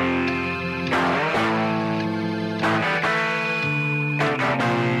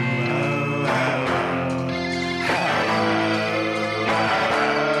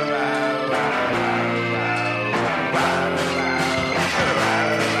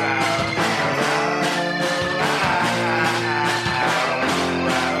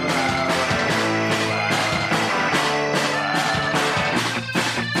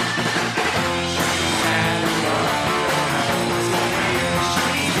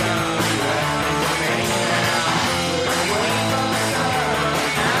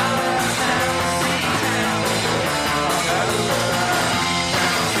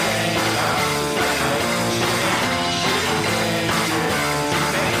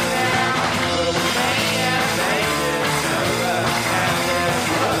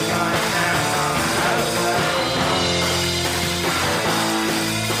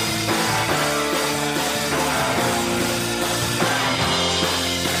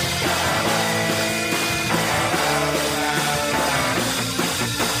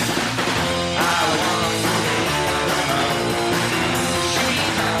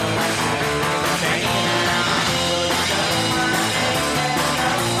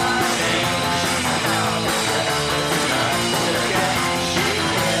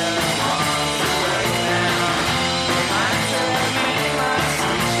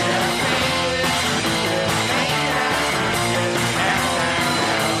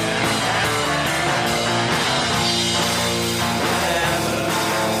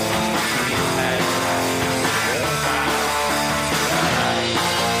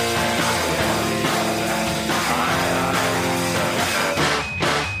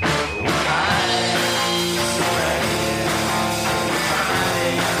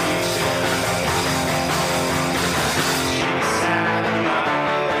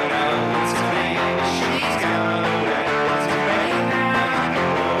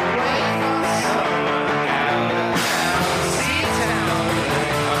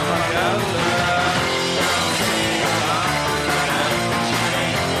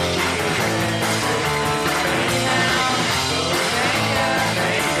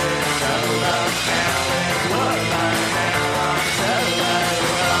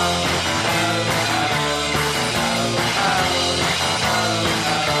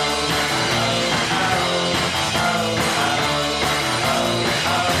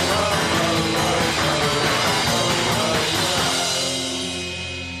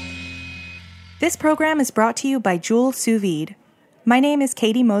 This program is brought to you by Joule Sous Vide. My name is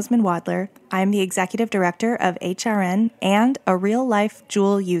Katie Mosman-Wadler. I am the Executive Director of HRN and a real-life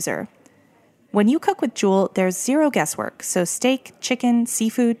Joule user. When you cook with Joule, there's zero guesswork, so steak, chicken,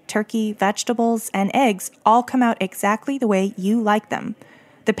 seafood, turkey, vegetables, and eggs all come out exactly the way you like them.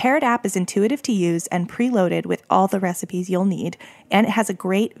 The Parrot app is intuitive to use and preloaded with all the recipes you'll need, and it has a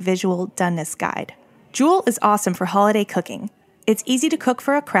great visual doneness guide. Joule is awesome for holiday cooking. It's easy to cook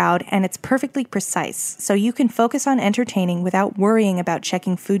for a crowd, and it's perfectly precise, so you can focus on entertaining without worrying about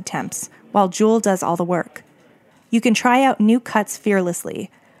checking food temps, while Jewel does all the work. You can try out new cuts fearlessly.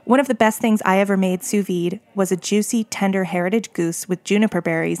 One of the best things I ever made sous vide was a juicy, tender heritage goose with juniper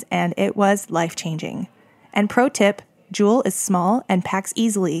berries, and it was life-changing. And pro tip, Jewel is small and packs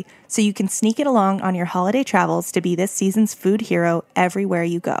easily, so you can sneak it along on your holiday travels to be this season's food hero everywhere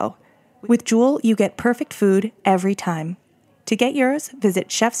you go. With Jewel, you get perfect food every time. To get yours, visit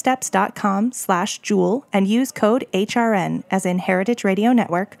chefsteps.com/Jewel and use code HRN, as in Heritage Radio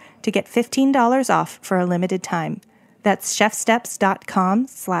Network, to get $15 off for a limited time. That's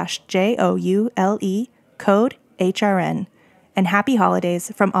chefsteps.com/JOULE, code HRN. And happy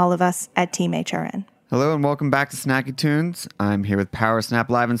holidays from all of us at Team HRN. Hello and welcome back to Snacky Tunes. I'm here with Power Snap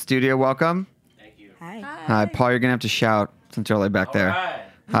live in studio. Welcome. Hi. Hi, Paul. You're gonna have to shout since you're like back there.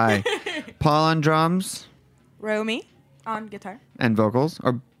 Hi, Paul on drums Romy on guitar. and vocals,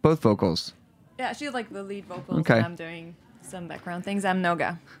 or both vocals. Yeah, she's like the lead vocals. Okay. And I'm doing some background things. I'm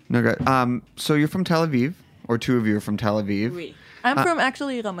Noga. No good. So you're from Tel Aviv, or two of you are from Tel Aviv. Oui. I'm from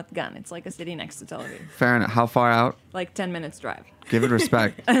actually Ramat Gan. It's like a city next to Tel Aviv. Fair enough. How far out? Like 10 minutes drive. Give it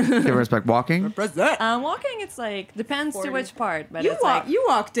respect. Give it respect. Walking? Walking, it's like, depends to which part. But You it's like,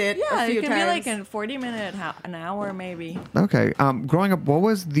 walked it yeah, a few it can times. be like in 40 minutes, an hour maybe. Okay. Growing up, what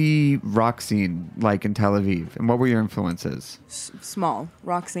was the rock scene like in Tel Aviv, and what were your influences? Small.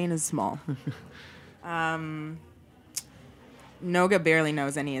 Rock scene is small. Noga barely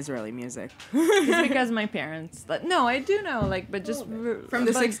knows any Israeli music. It's because my parents, no, I do know, like, but just From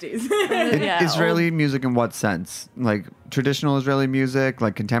the 60s. yeah, Israeli music in what sense? Like traditional Israeli music,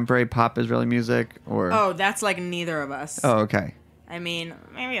 like contemporary pop Israeli music, or? Oh, that's like neither of us. Oh, okay. I mean,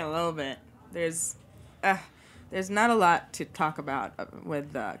 maybe a little bit. There's not a lot to talk about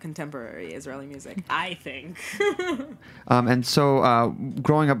with contemporary Israeli music, I think. And so,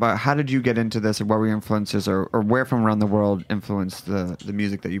 growing up, how did you get into this, or what were your influences, or where from around the world influenced the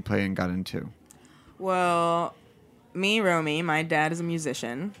music that you play and got into? Well, me, Romy, my dad is a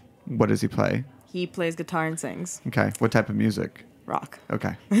musician. What does he play? He plays guitar and sings. Okay. What type of music? Rock.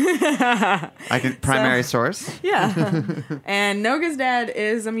 Okay. Primary source? Yeah. And Noga's dad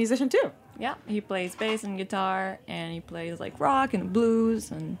is a musician too. Yeah, he plays bass and guitar, and he plays like rock and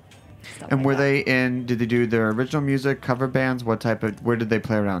blues and stuff. And like were that. did they do their original music, cover bands? Where did they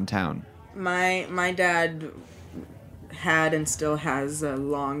play around town? My dad had and still has a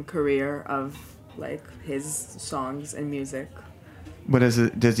long career of like his songs and music. What is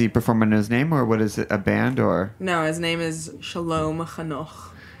it? Does he perform under his name, or what is it? A band, or? No, his name is Shalom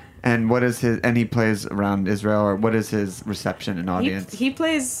Chanoch. And what is his? And he plays around Israel, or what is his reception and audience? He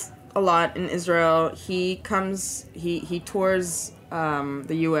plays a lot in Israel. He comes. He tours the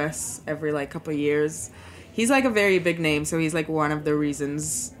U.S. every like couple of years. He's like a very big name, so he's like one of the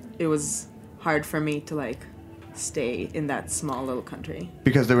reasons it was hard for me to like stay in that small little country.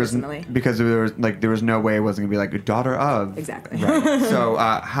 Because there was personally. there was no way it wasn't gonna be like a daughter of. Exactly. Right. So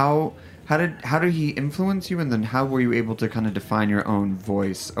how did he influence you, and then how were you able to kind of define your own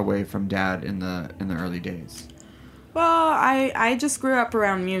voice away from dad in the early days? Well, I just grew up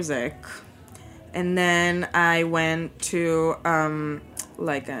around music, and then I went to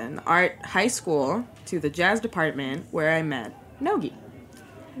like an art high school, to the jazz department, where I met Nogi.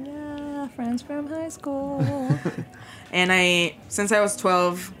 Yeah, friends from high school. And since I was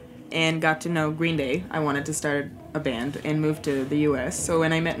 12 and got to know Green Day, I wanted to start a band and move to the U.S. So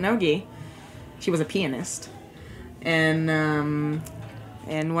when I met Nogi, she was a pianist,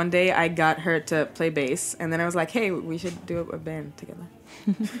 and one day I got her to play bass, and then I was like, hey, we should do a band together.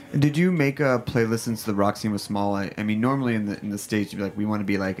 Did you make a playlist since the rock scene was small? I mean, normally in the States, you'd be like, we want to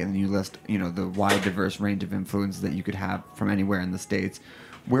be like, and then you list, the wide, diverse range of influences that you could have from anywhere in the States.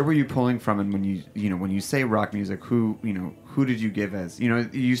 Where were you pulling from, and when you say rock music, who did you give as, you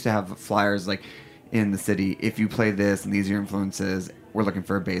used to have flyers like in the city, if you play this and these are your influences, we're looking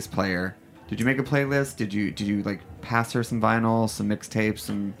for a bass player. Did you make a playlist? Did you like pass her some vinyl, some mixtapes,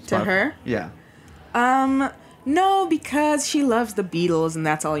 some stuff? To her? Yeah. No, because she loves the Beatles, and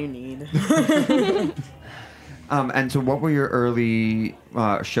that's all you need. And so what were your early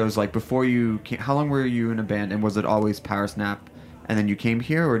shows like before you came? How long were you in a band, and was it always Power Snap, and then you came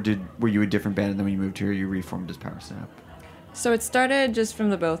here, or were you a different band, and then when you moved here, you reformed as Power Snap? So it started just from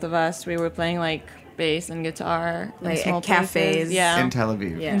the both of us. We were playing like bass and guitar, Like in small at cafes. places. Yeah, In Tel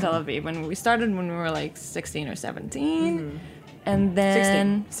Aviv. Yeah. in Tel Aviv. When we started, when we were like 16 or 17, and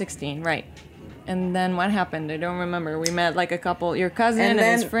then 16, right? And then what happened? I don't remember. We met like a couple, your cousin and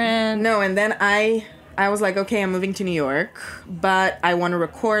his friend. No, and then I I was like, okay, I'm moving to New York, but I want to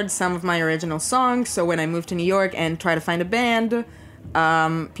record some of my original songs. So when I move to New York and try to find a band,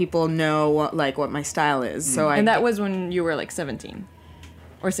 people know like what my style is. So And that was when you were like 17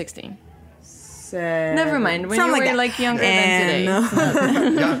 or 16. Never mind. When Something you were that. like younger than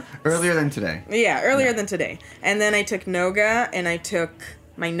today. Yeah, earlier than today. Yeah, earlier than today. And then I took Noga, and I took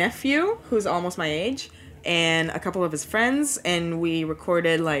my nephew, who's almost my age, and a couple of his friends, and we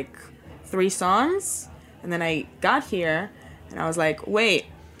recorded like 3 songs. And then I got here, and I was like, wait,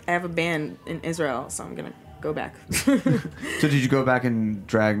 I have a band in Israel, so I'm gonna go back. So did you go back and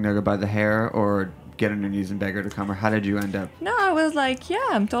drag Noga by the hair, or get on your knees and beg her to come, or how did you end up? No, I was like, yeah,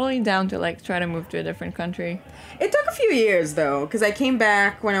 I'm totally down to like try to move to a different country. It took a few years though, because I came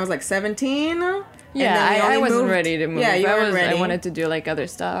back when I was like 17. Yeah, I wasn't moved. ready to move. Yeah, you weren't ready. I wanted to do like other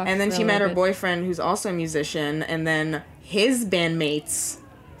stuff. And then for she a met her little bit. boyfriend, who's also a musician, and then his bandmates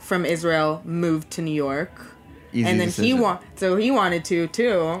from Israel moved to New York. Easy and then decision. he wanted to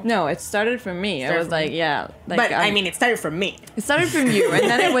too. No, it started from me. I was like, yeah. Like, But I mean, it started from me. It started from you, and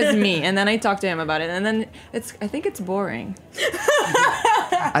then it was me, and then I talked to him about it, and then I think it's boring.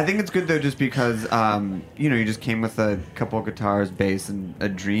 I think it's good though, just because you just came with a couple of guitars, bass, and a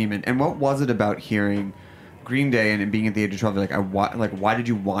dream. And what was it about hearing Green Day and being at the age of 12? Why did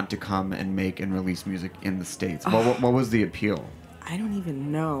you want to come and make and release music in the States? What was the appeal? I don't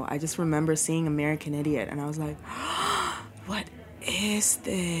even know. I just remember seeing American Idiot, and I was like, what is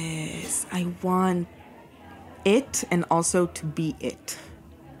this? I want it, and also to be it.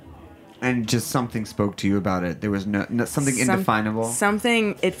 And just something spoke to you about it. There was something indefinable.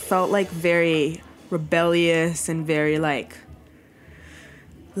 Something, it felt like very rebellious and very like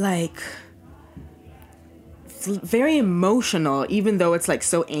very emotional, even though it's like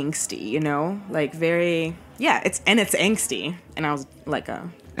so angsty, like very, yeah, it's angsty. And I was like a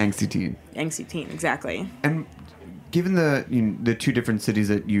angsty teen. Angsty teen, exactly. And given the 2 different cities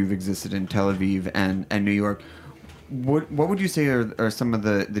that you've existed in, Tel Aviv and New York, what would you say are some of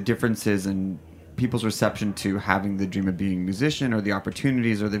the differences in people's reception to having the dream of being a musician, or the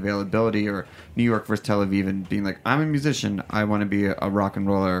opportunities or the availability, or New York versus Tel Aviv and being like, I'm a musician, I want to be a rock and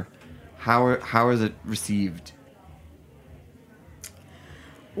roller? How is it received?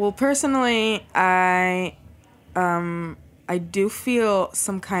 Well, personally, I do feel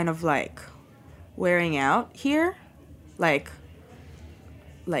some kind of like wearing out here, like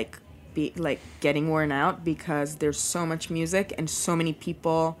getting worn out, because there's so much music and so many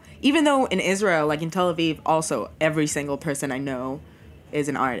people. Even though in Israel, like in Tel Aviv, also every single person I know is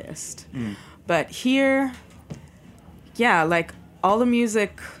an artist. But here, yeah, like all the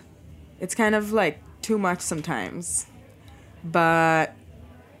music, it's kind of like too much sometimes. But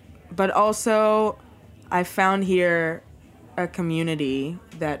also, I found here a community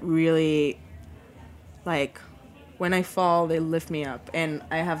that really, like, when I fall, they lift me up. And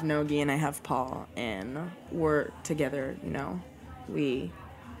I have Nogi and I have Paul, and we're together, we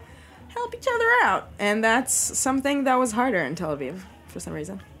help each other out. And that's something that was harder in Tel Aviv for some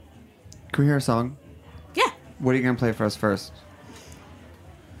reason. Can we hear a song? Yeah. What are you going to play for us first?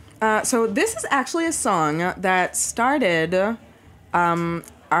 So this is actually a song that started.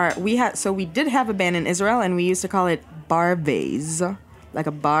 We did have a band in Israel, and we used to call it bar vase, like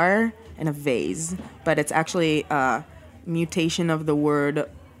a bar and a vase, but it's actually a mutation of the word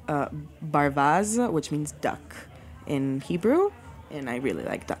barvaz, which means duck in Hebrew, and I really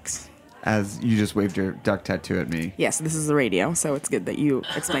like ducks. As you just waved your duck tattoo at me. Yes, this is the radio, so it's good that you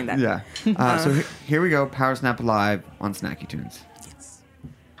explained that. Yeah. So here we go. Power Snap Live on Snacky Tunes. Yes.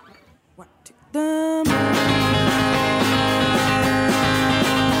 1, 2, the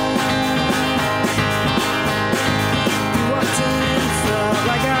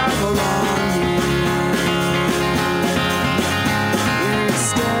like I belong here. Your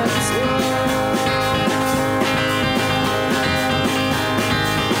steps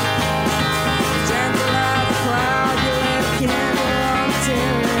gentle like a cloud, you lit a candle on the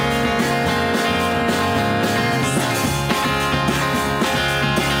terrace.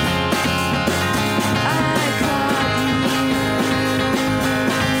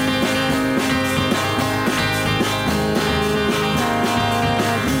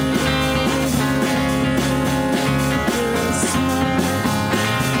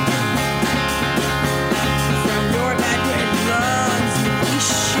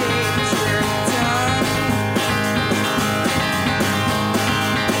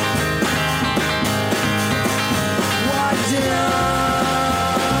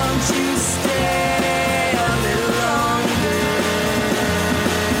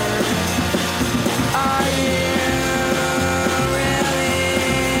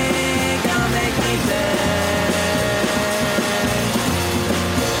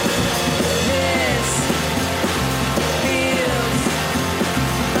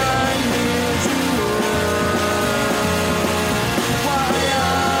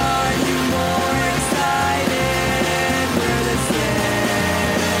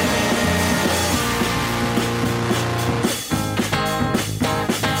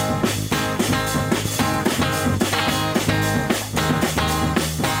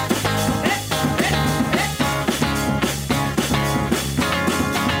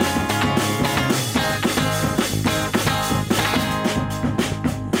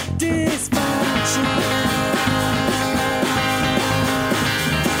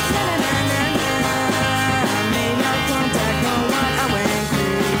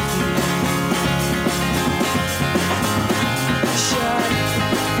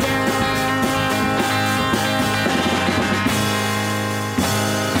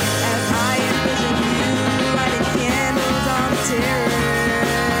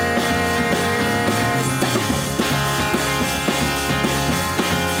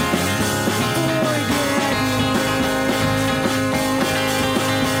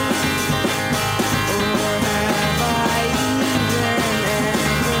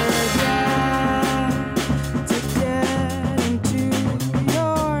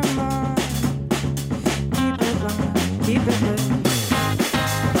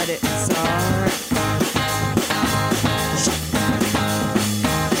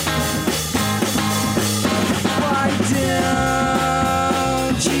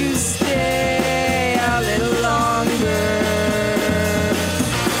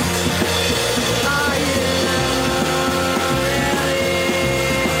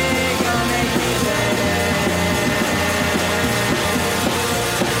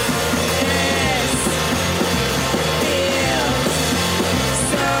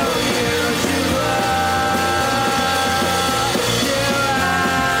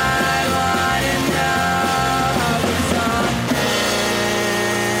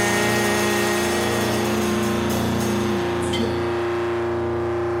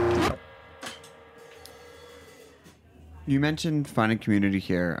 You mentioned finding community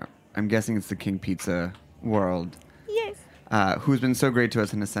here. I'm guessing it's the King Pizza world. Yes. Who's been so great to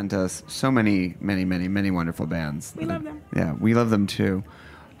us and has sent us so many wonderful bands. We love them. Yeah, we love them too.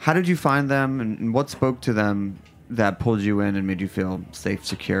 How did you find them, and what spoke to them that pulled you in and made you feel safe,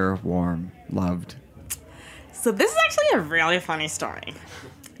 secure, warm, loved? So this is actually a really funny story.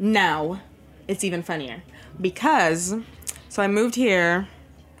 Now, it's even funnier because, so I moved here.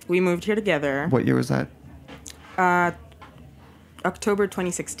 We moved here together. What year was that? October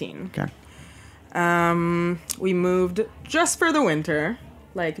 2016. Okay. We moved just for the winter,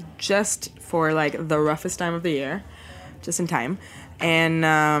 like just for like the roughest time of the year, just in time, and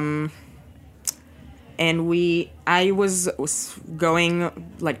I was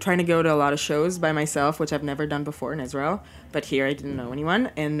going, like, trying to go to a lot of shows by myself, which I've never done before in Israel. But here I didn't know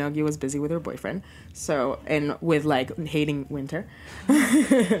anyone, and Nogi was busy with her boyfriend, so, and with, like, hating winter.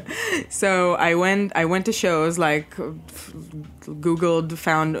 So I went to shows, like, Googled,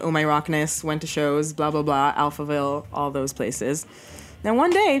 found Oh My Rockness, went to shows, blah, blah, blah, Alphaville, all those places. Then one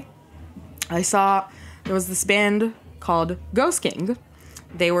day, I saw there was this band called Ghost King.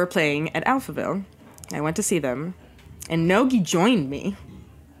 They were playing at Alphaville. I went to see them, and Nogi joined me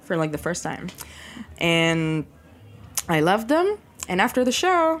for, like, the first time. And I loved them, and after the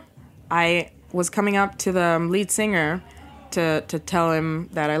show, I was coming up to the lead singer to tell him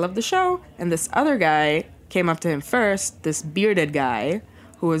that I loved the show, and this other guy came up to him first, this bearded guy,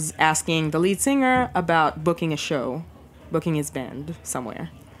 who was asking the lead singer about booking a show, booking his band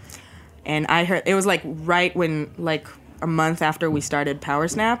somewhere. And I heard, it was, like, right when, like, a month after we started Power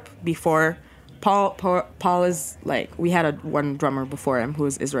Snap, before... Paul is, like, we had one drummer before him who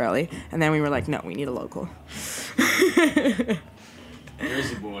was Israeli, and then we were like, no, we need a local.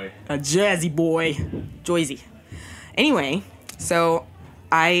 Jersey boy. A Jersey boy. Joyzy. Anyway, so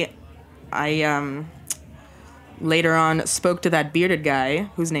I later on spoke to that bearded guy,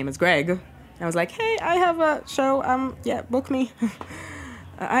 whose name is Greg, and I was like, hey, I have a show, yeah, book me.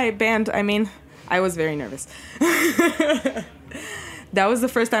 I was very nervous. That was the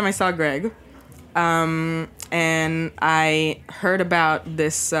first time I saw Greg. And I heard about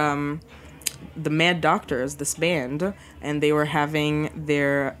this, the Mad Doctors, this band, and they were having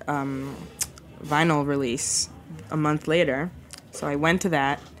their vinyl release a month later. So I went to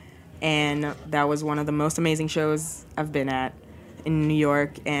that, and that was one of the most amazing shows I've been at in New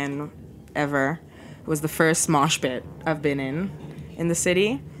York and ever. It was the first mosh pit I've been in the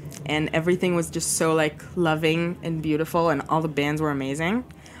city, and everything was just so, like, loving and beautiful, and all the bands were amazing.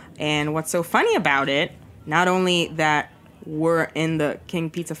 And what's so funny about it, not only that we're in the King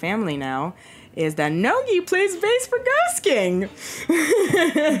Pizza family now, is that Nogi plays bass for Ghost King.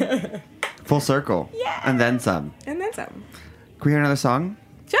 Full circle. Yeah. And then some. And then some. Can we hear another song?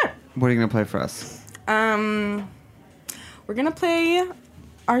 Sure. What are you going to play for us? We're going to play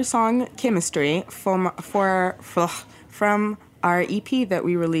our song Chemistry from our EP that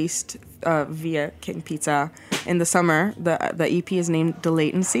we released via King Pizza in the summer. The EP is named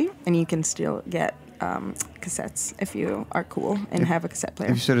Delatency, and you can still get cassettes if you are cool and have a cassette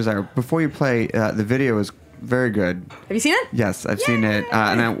player. If you so desire. Before you play, the video is very good. Have you seen it? Yes, I've seen it,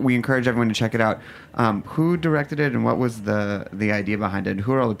 and we encourage everyone to check it out. Who directed it, and what was the idea behind it?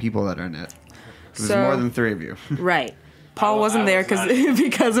 Who are all the people that are in it? There's more than 3 of you. Right. Paul wasn't there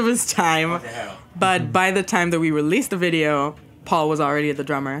because of his time, but by the time that we released the video, Paul was already the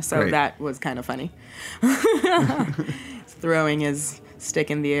drummer, so Great. That was kind of funny. Throwing his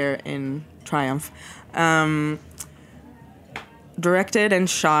stick in the air in triumph. Directed and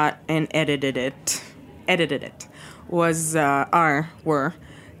shot and edited it were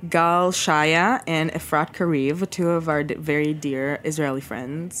Gal Shaya and Efrat Kariv, 2 of our very dear Israeli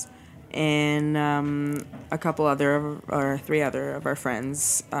friends, and a couple other or 3 other of our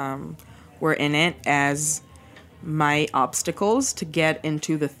friends were in it as my obstacles to get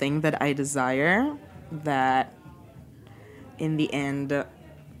into the thing that I desire, that in the end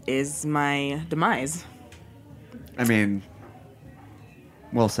is my demise. I mean,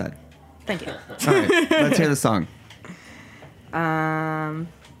 well said. Thank you. All right, let's hear the song. Yeah?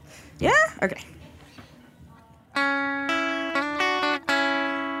 Okay.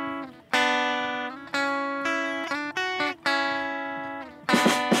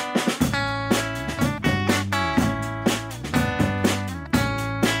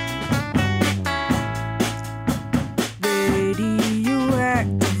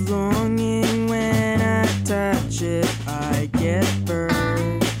 Radioactive longing, when I touch it, I get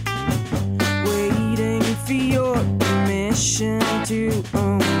burned. Waiting for your permission to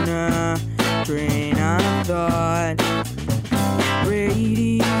own a train of thought.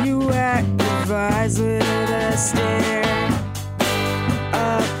 Radioactive eyes with a stare.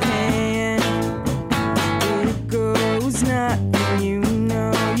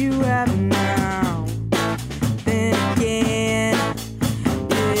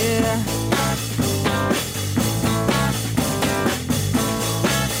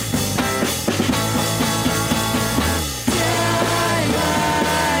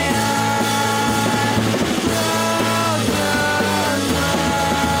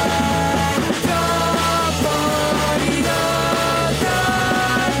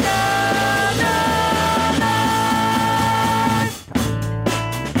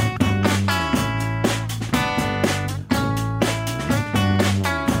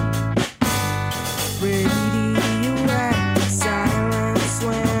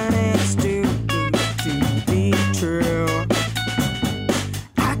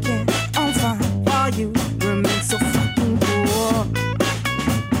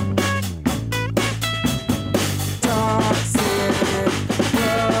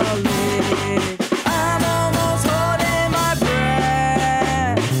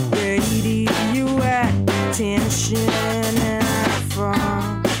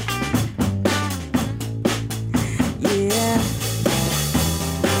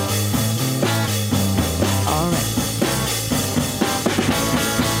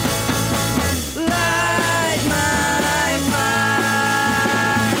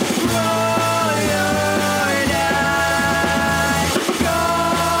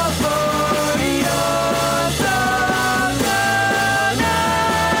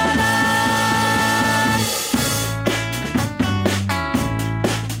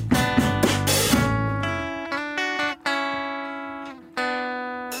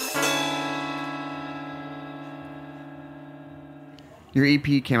 Your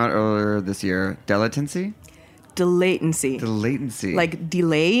EP came out earlier this year. Delatency? Delatency. Delatency. Like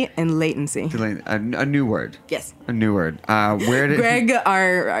delay and latency. A new word. Yes. A new word. Where did Greg,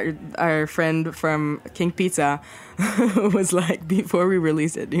 our friend from King Pizza, was like, before we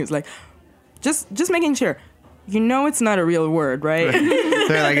released it, he was like, just making sure, it's not a real word, right?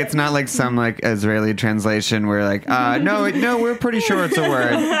 They're like, it's not like some like Israeli translation where like, no, we're pretty sure it's a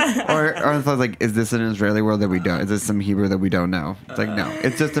word. Or it's like, is this an Israeli word that we don't? Is this some Hebrew that we don't know? It's like, no,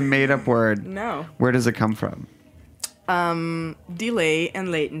 it's just a made up word. No. Where does it come from? Delay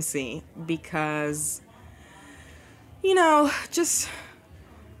and latency, because, just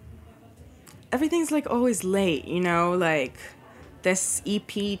everything's like always late, like this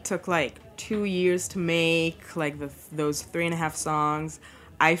EP took like 2 years to make, like those 3.5 songs.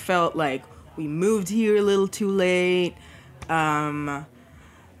 I felt like we moved here a little too late.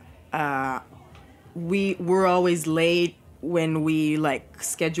 We were always late when we like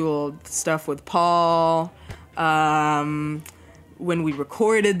scheduled stuff with Paul. When we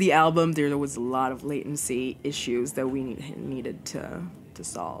recorded the album, there was a lot of latency issues that we needed to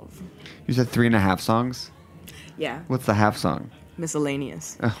solve. You said 3.5 songs? Yeah. What's the half song?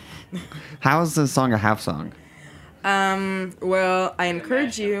 Miscellaneous. Oh. How is the song a half song? Well, I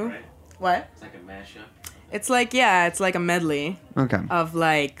encourage you. Right? What? It's like a mashup. It's like a medley. Okay. Of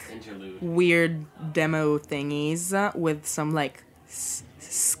like interlude. Weird demo thingies with some like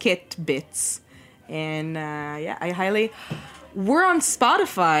skit bits. And we're on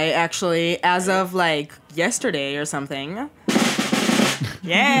Spotify actually as of like yesterday or something.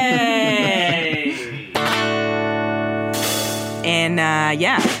 Yay! And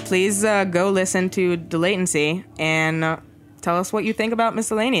please go listen to Delatency and tell us what you think about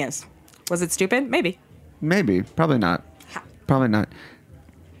Miscellaneous. Was it stupid? Maybe. Maybe. Probably not. Probably not.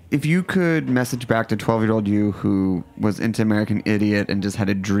 If you could message back to 12-year-old you who was into American Idiot and just had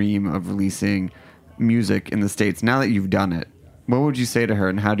a dream of releasing music in the States, now that you've done it, what would you say to her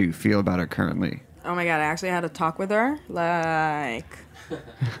and how do you feel about it currently? Oh my God, I actually had a talk with her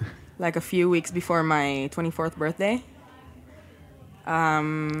like a few weeks before my 24th birthday.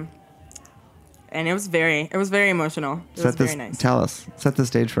 And it was very emotional. It was very nice. Tell us. Set the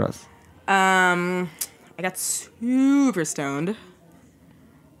stage for us. I got super stoned.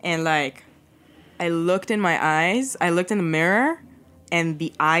 And like, I looked in my eyes. I looked in the mirror. And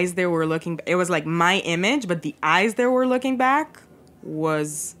the eyes there were looking... It was like my image, but the eyes there were looking back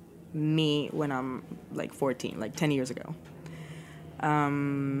was me when I'm like 14, like 10 years ago.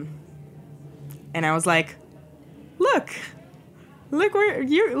 And I was like, look where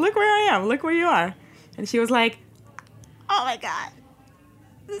I am. Look where you are. And she was like, oh my God,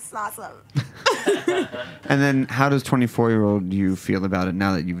 this is awesome. And then how does 24-year-old you feel about it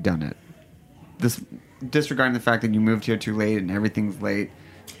now that you've done it? Disregarding the fact that you moved here too late and everything's late.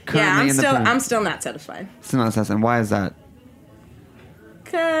 I'm still not satisfied. Still not satisfied. And why is that?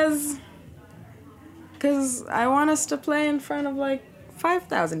 Because I want us to play in front of like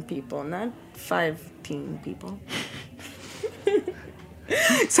 5,000 people, not 15 people.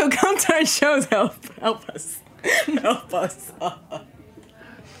 So come to our shows, help us. Help us.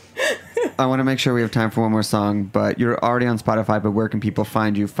 I want to make sure we have time for one more song, but you're already on Spotify, but where can people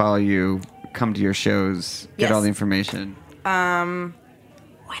find you, follow you, come to your shows, get all the information? When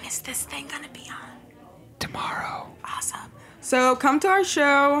is this thing gonna be on? Tomorrow. Awesome. So come to our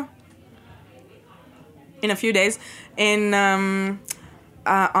show in a few days on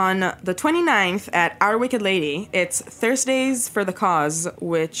the 29th at Our Wicked Lady. It's Thursdays for the Cause,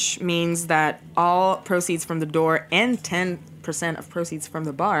 which means that all proceeds from the door and 10% of proceeds from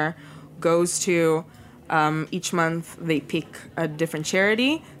the bar goes to each month they pick a different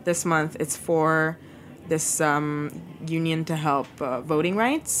charity. This month it's for this union to help voting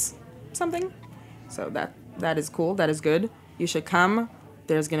rights something. So that is cool. That is good. You should come.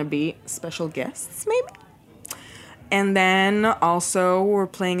 There's going to be special guests maybe. And then also we're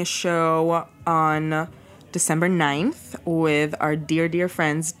playing a show on December 9th with our dear, dear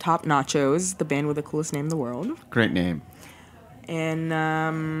friends, Top Nachos, the band with the coolest name in the world. Great name. And,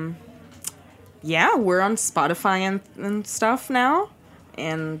 we're on Spotify and stuff now.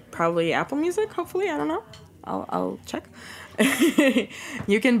 And probably Apple Music, hopefully. I don't know. I'll check.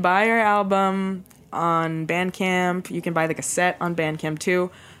 You can buy our album on Bandcamp. You can buy the cassette on Bandcamp,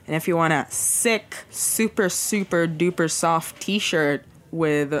 too. And if you want a sick, super, super duper soft t-shirt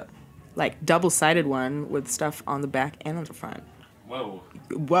with, like, double-sided one with stuff on the back and on the front. Whoa.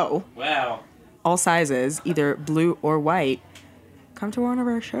 Wow. All sizes, either blue or white. Come to one of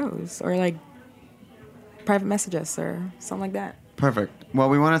our shows. Or, like, private message us or something like that. Perfect. Well,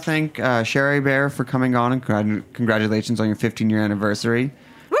 we want to thank Sherry Bear for coming on, and congratulations on your 15-year anniversary.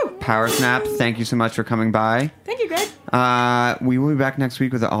 Woo! Power Snap, thank you so much for coming by. Thank you, Greg. We will be back next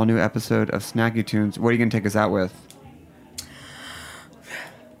week with an all-new episode of Snacky Tunes. What are you going to take us out with?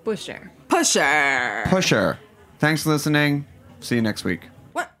 Pusher. Pusher. Thanks for listening. See you next week.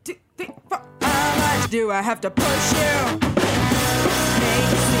 1, 2, 3, 4. How much do I have to push you? Make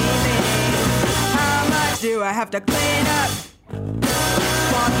you see me. How much do I have to clean up?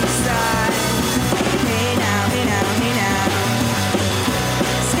 Walk you side. Hey now, hey now, hey now.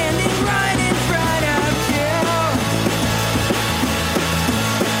 Standing right in front of you.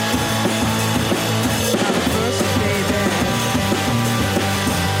 I'm a pusher, baby.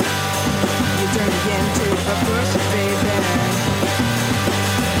 You turn me into a pusher, baby.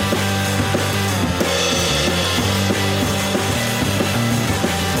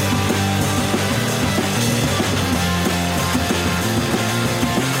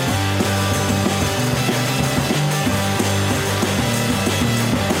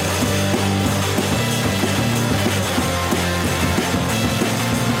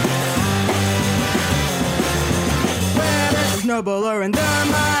 Nobler in the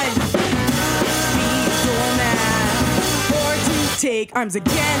mind, peaceful man, or to take arms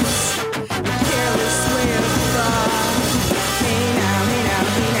against the careless way of thought. Hey now, hey now,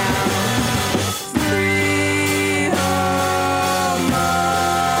 hey now. 3 whole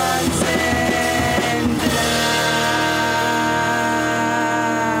months and now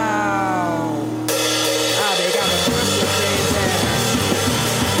I think I'm a pusher, baby.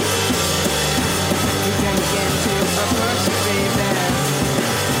 You turn me into a pusher, baby.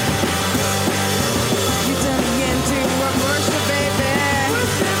 You turn me into a pusher, baby.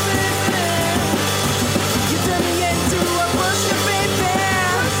 You turn me into a pusher, baby. You turn me into a pusher.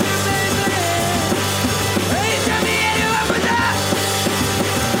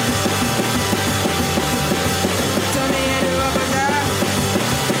 Turn me into a pusher.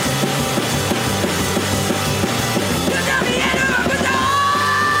 You turn me into a pusher.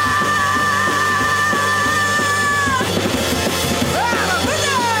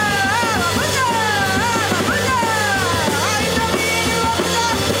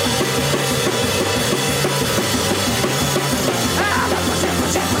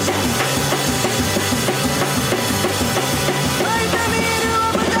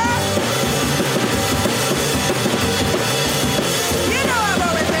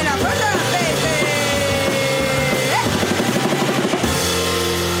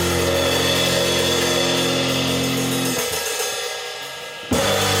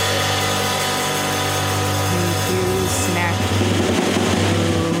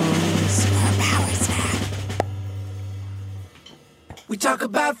 We talk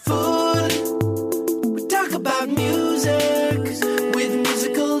about food, we talk about music, with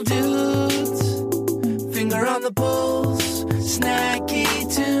musical dudes, finger on the pulse, snacky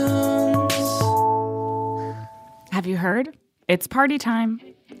tunes. Have you heard? It's party time.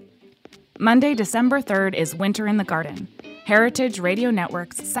 Monday, December 3rd is Winter in the Garden, Heritage Radio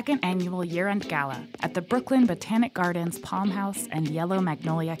Network's second annual year-end gala at the Brooklyn Botanic Gardens Palm House and Yellow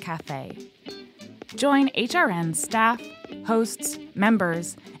Magnolia Cafe. Join HRN staff, hosts,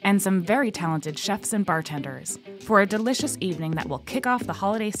 members, and some very talented chefs and bartenders for a delicious evening that will kick off the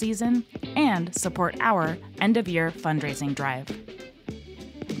holiday season and support our end-of-year fundraising drive.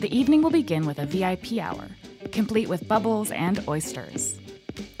 The evening will begin with a VIP hour, complete with bubbles and oysters.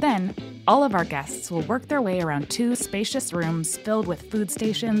 Then, all of our guests will work their way around 2 spacious rooms filled with food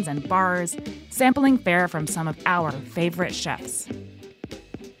stations and bars, sampling fare from some of our favorite chefs.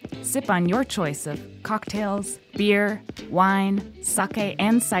 Sip on your choice of cocktails, beer, wine, sake,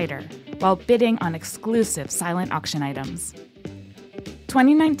 and cider while bidding on exclusive silent auction items.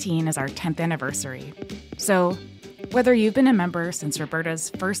 2019 is our 10th anniversary, so whether you've been a member since Roberta's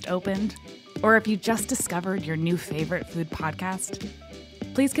first opened, or if you just discovered your new favorite food podcast,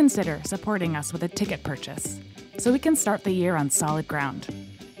 please consider supporting us with a ticket purchase so we can start the year on solid ground.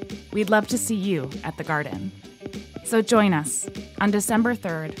 We'd love to see you at the Garden. So join us on December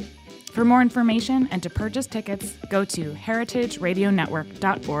 3rd. For more information and to purchase tickets, go to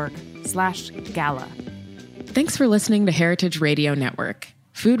heritageradionetwork.org/gala. Thanks for listening to Heritage Radio Network,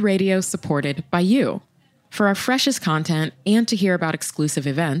 food radio supported by you. For our freshest content and to hear about exclusive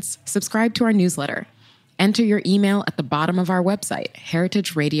events, subscribe to our newsletter. Enter your email at the bottom of our website,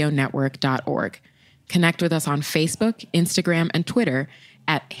 heritageradionetwork.org. Connect with us on Facebook, Instagram, and Twitter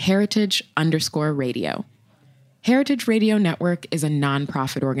at heritage_radio. Heritage Radio Network is a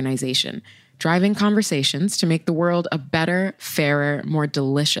nonprofit organization driving conversations to make the world a better, fairer, more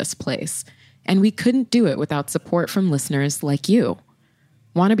delicious place. And we couldn't do it without support from listeners like you.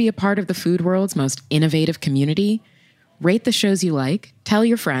 Want to be a part of the food world's most innovative community? Rate the shows you like, tell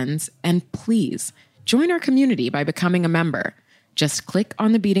your friends, and please join our community by becoming a member. Just click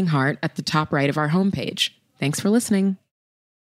on the beating heart at the top right of our homepage. Thanks for listening.